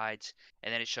different sides.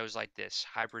 And then it shows like this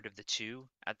hybrid of the two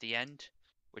at the end,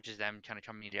 which is them kind of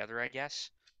coming together, I guess.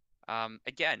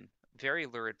 Again, very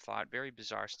lurid plot, very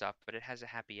bizarre stuff, but it has a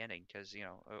happy ending because,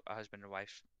 a husband and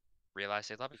wife realize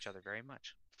they love each other very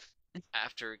much.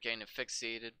 After getting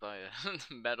asphyxiated by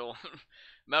a metal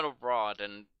metal rod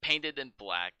and painted in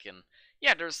black, and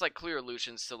yeah, there's like clear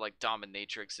allusions to like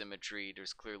dominatrix imagery.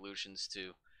 There's clear allusions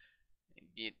to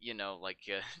like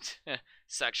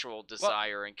sexual Well,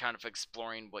 desire and kind of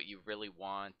exploring what you really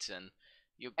want, and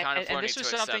you kind of and learning this to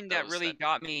was accept something that those really that.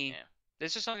 got me. Yeah,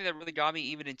 This is something that really got me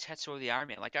even in Tetsuo the Iron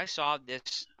Man. Like I saw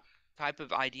this type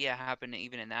of idea happen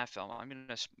even in that film. I'm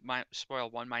gonna spoil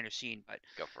one minor scene, but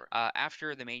go for it.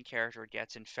 after the main character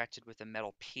gets infected with a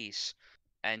metal piece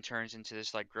and turns into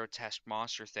this like grotesque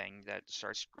monster thing that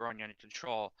starts growing out of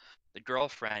control, the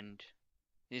girlfriend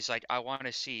is like, I want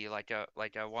to see like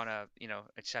I want to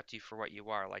accept you for what you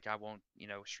are. Like I won't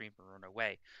stream or run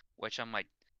away. Which I'm like,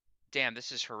 damn,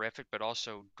 this is horrific, but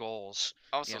also goals.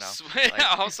 Also, You know, sweet,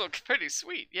 like also pretty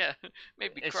sweet. Yeah,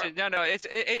 made me it's cry. no, no,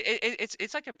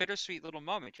 it's like a bittersweet little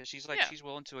moment because she's like Yeah, she's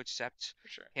willing to accept for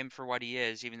sure. him for what he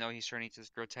is, even though he's turning into this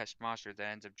grotesque monster that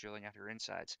ends up drilling out her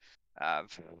insides. Uh,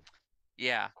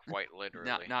 yeah, Quite not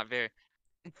literally. not very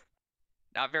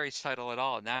not very subtle at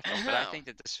all in that film, but I No. think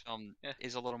that this film Yeah,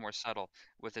 is a little more subtle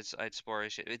with its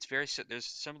exploration. It's there's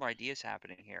similar ideas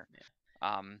happening here.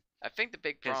 yeah. Um, I think the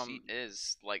big because problem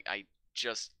is like I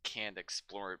just can't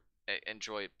explore it,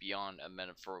 enjoy it beyond a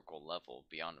metaphorical level,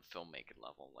 beyond a filmmaking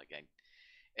level. Like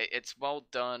it's well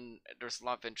done. There's a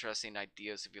lot of interesting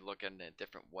ideas if you look at it in a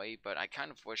different way, but I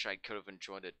kind of wish I could have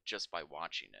enjoyed it just by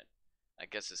watching it. I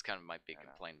guess it's kind of my big I don't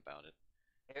know, complaint about it.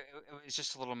 it was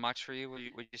just a little much for you.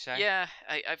 Would you say? Yeah,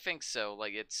 I think so.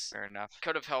 Like it's Fair enough.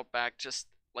 could have held back just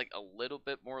like a little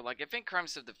bit more. Like I think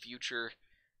Crimes of the Future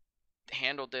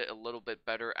handled it a little bit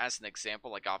better as an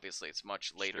example. Like obviously it's much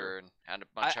Sure. later and had a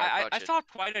much higher I budget. felt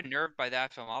quite unnerved by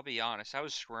that film. I'll be honest. I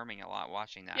was squirming a lot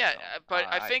watching that Yeah, film. but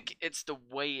I think it's the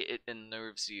way it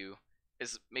unnerves you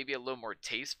is maybe a little more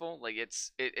tasteful. Like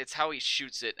it's how he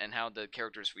shoots it and how the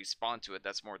characters respond to it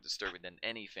that's more disturbing than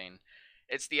anything.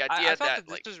 It's the I idea thought that that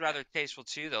this was rather tasteful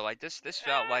too, though. Like this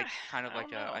felt eh, like kind of I like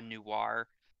don't a know. noir.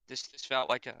 this felt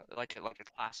like a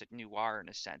classic noir in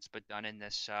a sense, but done in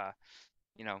this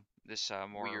this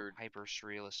more Weird. hyper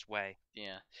surrealist way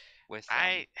Yeah. with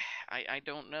I I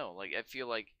don't know. Like I feel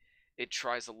like it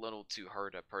tries a little too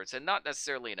hard at parts, and not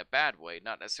necessarily in a bad way,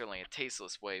 not necessarily in a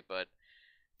tasteless way, but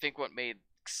I think what made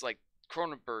like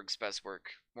Cronenberg's best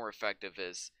work more effective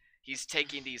is he's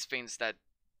taking these things that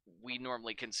we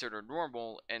normally consider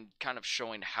normal and kind of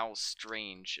showing how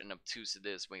strange and obtuse it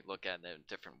is when we look at it in a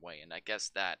different way. And I guess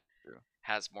that True.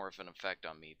 has more of an effect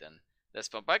on me than this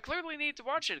film. But I clearly need to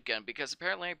watch it again because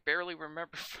apparently I barely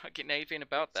remember fucking anything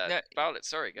about It's that no, about it.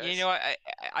 Sorry, you guys. know,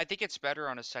 I think it's better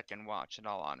on a second watch, in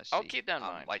all I'll honesty. keep that in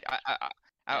mind. Like Yeah,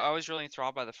 I was really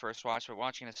enthralled by the first watch, but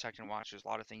watching a second watch, there's a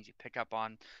lot of things you pick up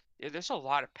on. There's a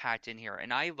lot of packed in here,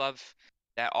 and I love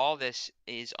that all this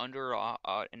is under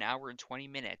an hour and 20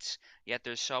 minutes. Yet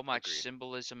there's so much agreed.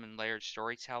 symbolism and layered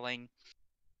storytelling,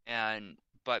 and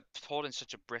but told in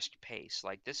such a brisk pace.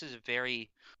 Like this is a very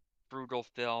brutal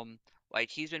film. Like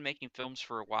he's been making films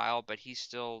for a while, but he's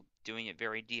still doing it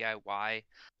very DIY.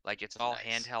 Like it's all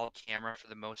Nice. handheld camera for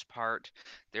the most part.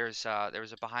 There was a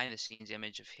behind the scenes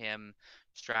image of him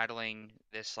straddling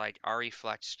this like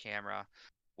Flex camera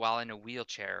while in a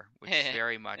wheelchair, which is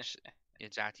very much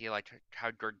exactly like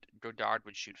how Godard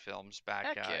would shoot films back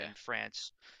Heck yeah. in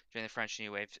France during the French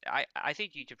New Wave. I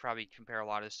think you could probably compare a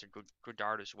lot of this to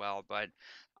Godard as well, but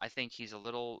I think he's a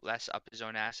little less up his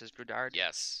own ass as Godard.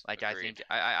 Yes, Like agreed.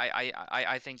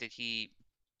 I think that he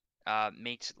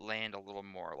makes it land a little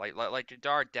more. Like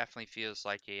Godard definitely feels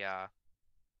like a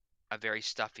very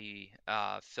stuffy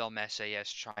film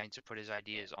essayist trying to put his Yeah.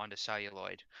 ideas onto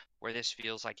celluloid, where this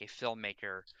feels like a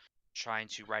filmmaker trying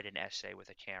to write an essay with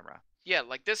a camera. Yeah,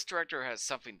 like this director has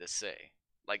something to say.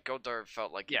 Like Godard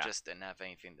felt like he Yeah. just didn't have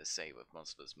anything to say with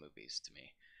most of his movies to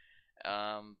me.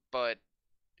 But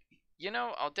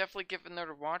I'll definitely give it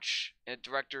another watch.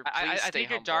 Director, please I stay think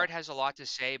humble. Godard has a lot to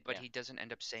say, but Yeah. he doesn't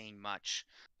end up saying much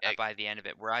Eh, by the end of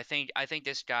it. Where I think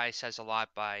this guy says a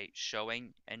lot by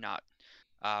showing and not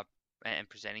uh, and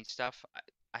presenting stuff.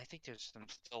 I think there's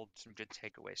still some good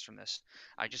takeaways from this.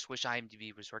 I just wish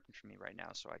IMDb was working for me right now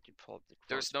so I could pull up the quotes,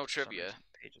 there's no but for some trivia. reason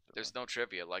the pages are There's no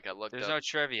trivia. Like I looked there's up no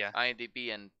trivia.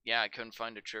 IMDb and yeah, I couldn't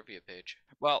find a trivia page.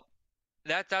 Well,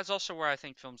 that's also where I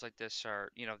think films like this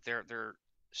are, they're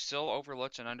still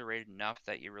overlooked and underrated enough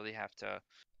that you really have to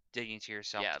dig into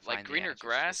yourself Yeah, to like find the Greener answers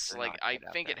because Grass, they're like not I quite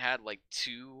out think it there. had like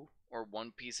two or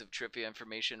one piece of trivia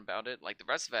information about it. Like the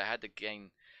rest of it I had to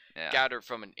Yeah. gather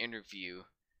from an interview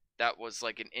that was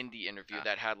like an indie interview Yeah.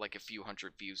 that had like a few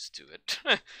hundred views to it.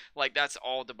 Like that's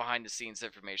all the behind the scenes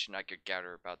information I could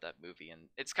gather about that movie, and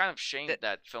it's kind of shame That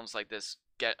that films like this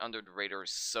get under the radar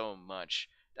so much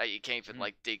that you can't even mhm.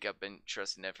 like dig up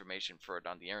interesting information for it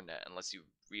on the internet unless you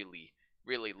really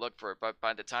really look for it. But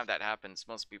by the time that happens,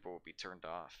 most people will be turned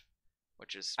off,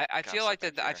 which is I kind of feel like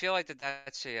something I that I fear. feel like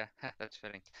that's a that's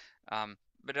fitting.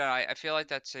 But I feel like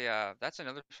that's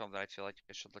another film that I feel like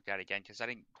I should look at again because I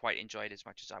didn't quite enjoy it as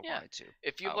much as I Yeah, wanted to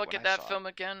if you look when at I that saw it. film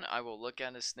again, I will look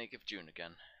at a Snake of June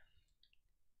again.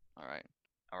 All right.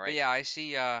 All But right. yeah, I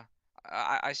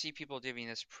see people giving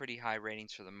this pretty high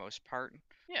ratings for the most part.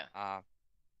 Yeah, Uh,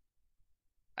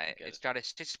 I get it's it. got a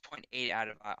 6.8 out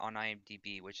of on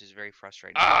IMDb, which is very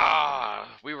frustrating for me. I'm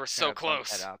We were so gonna bump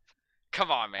that close. up. Come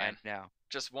on, I man. know.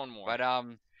 Just one more. But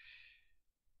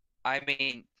I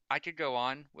mean, I could go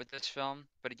on with this film,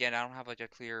 but again, I don't have like a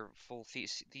clear full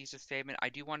thesis statement. I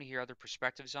do want to hear other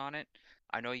perspectives on it.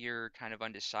 I know you're kind of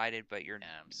undecided, but Yeah,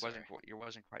 I'm sorry. you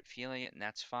wasn't quite feeling it, and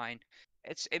that's fine.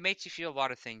 It makes you feel a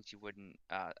lot of things you wouldn't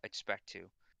expect to,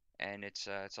 and it's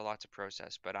a lot to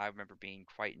process. But I remember being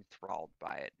quite enthralled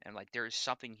by it, and like there is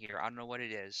something here. I don't know what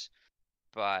it is,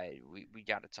 but we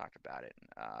got to talk about it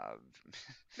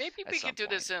Maybe at we could some do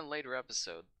point. this in a later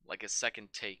episode, like a second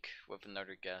take with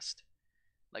another guest.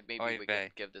 Like maybe Oy we could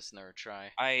vey. give this another try.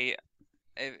 I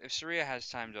if Saria has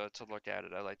time to look at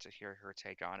it, I'd like to hear her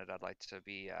take on it. I'd like to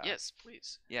be Yes,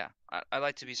 please. yeah, I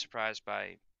like to be surprised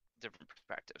by different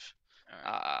perspective.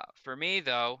 All right. For me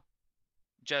though,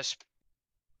 just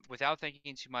without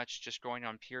thinking too much, just going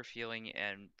on pure feeling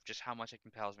and just how much it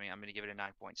compels me, I'm gonna give it a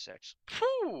 9.6.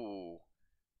 Phew.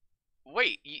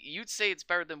 Wait, you'd say it's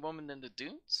better than Woman in the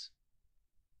Dunes?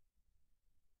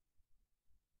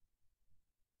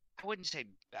 I wouldn't say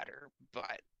better,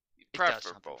 but it does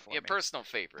something Preferable. for Yeah, me. personal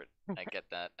favorite. I get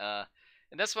that.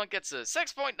 And this one gets a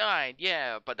 6.9.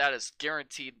 Yeah, but that is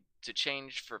guaranteed to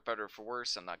change for better or for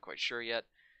worse. I'm not quite sure yet.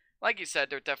 Like you said,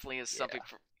 there definitely is something Yeah.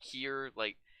 for here.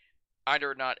 Like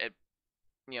either or not it,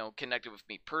 connected with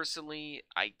me personally.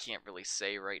 I can't really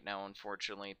say right now,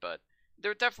 unfortunately, but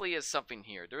there definitely is something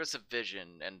here. There is a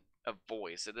vision, and a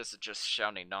voice. And this is just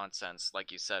shouting nonsense,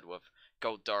 like you said, with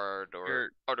Godard or You're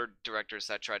other directors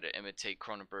that try to imitate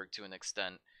Cronenberg to an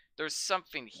extent. There's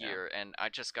something yeah. here, and I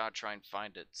just gotta try and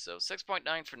find it. So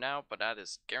 6.9 for now, but that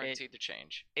is It, guaranteed to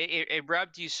change. it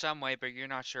rubbed you some way, but you're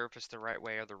not sure if it's the right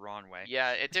way or the wrong way.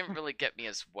 Yeah, it didn't really get me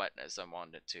as wet as I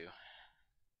wanted it to.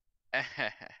 at,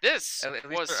 This at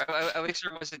least was at least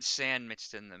there wasn't sand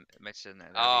mixed in there.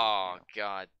 That'd be, Oh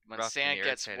god, when rough and sand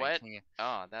gets irritating. wet, Can you?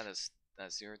 oh that is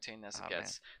as irritating as it Oh man.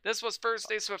 gets. This was First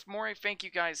Days with Moire. Thank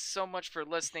you guys so much for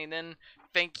listening in.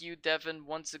 Thank you, Devin,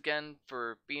 once again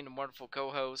for being a wonderful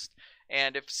co-host.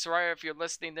 And if Soraya, if you're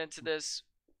listening into this,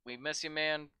 we miss you,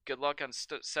 man. Good luck on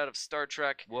set of Star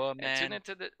Trek. Whoa, And tune man.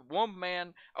 into the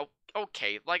woman. Oh,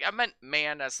 okay. Like I meant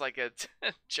man as like a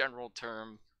general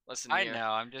term. Listen I here.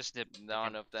 know. I'm just nitpicking.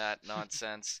 None of that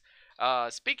nonsense.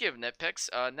 Speaking of nitpicks,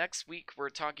 next week we're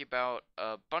talking about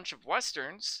a bunch of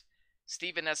westerns.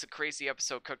 Steven has a crazy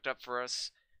episode cooked up for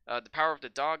us. The Power of the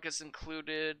Dog is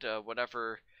included.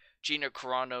 Whatever Gina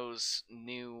Carano's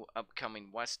new upcoming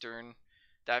western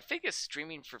that I think is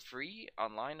streaming for free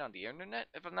online on the internet,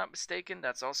 if I'm not mistaken.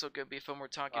 That's also going to be a film we're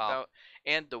talking Well, about,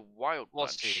 and The Wild we'll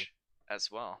see. Bunch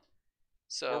as well. We're,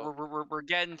 So we're, we're, we're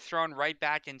getting thrown right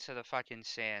back into the fucking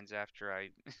sands after I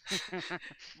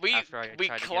we after I we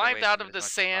tried to get climbed away out from it of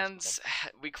as the much as possible. sands.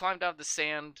 We climbed out of the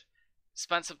sand,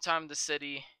 spent some time in the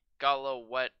city, got a little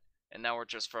wet, and now we're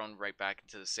just thrown right back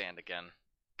into the sand again.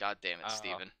 God damn it, Uh,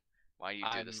 Steven. Why do you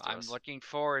do this to I'm us? looking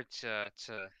forward to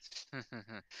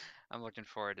I'm looking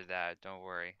forward to that. Don't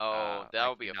worry. Oh, I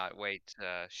that'll be a cannot wait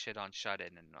to shit on Shut In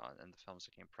and the films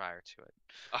that came prior to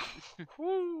oh, it.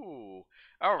 whoo.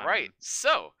 All right. I'm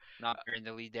So, not bearing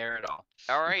the lead there at all.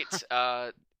 all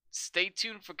right. Stay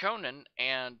tuned for Conan.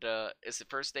 And is it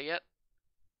first day yet?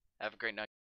 Have a great night.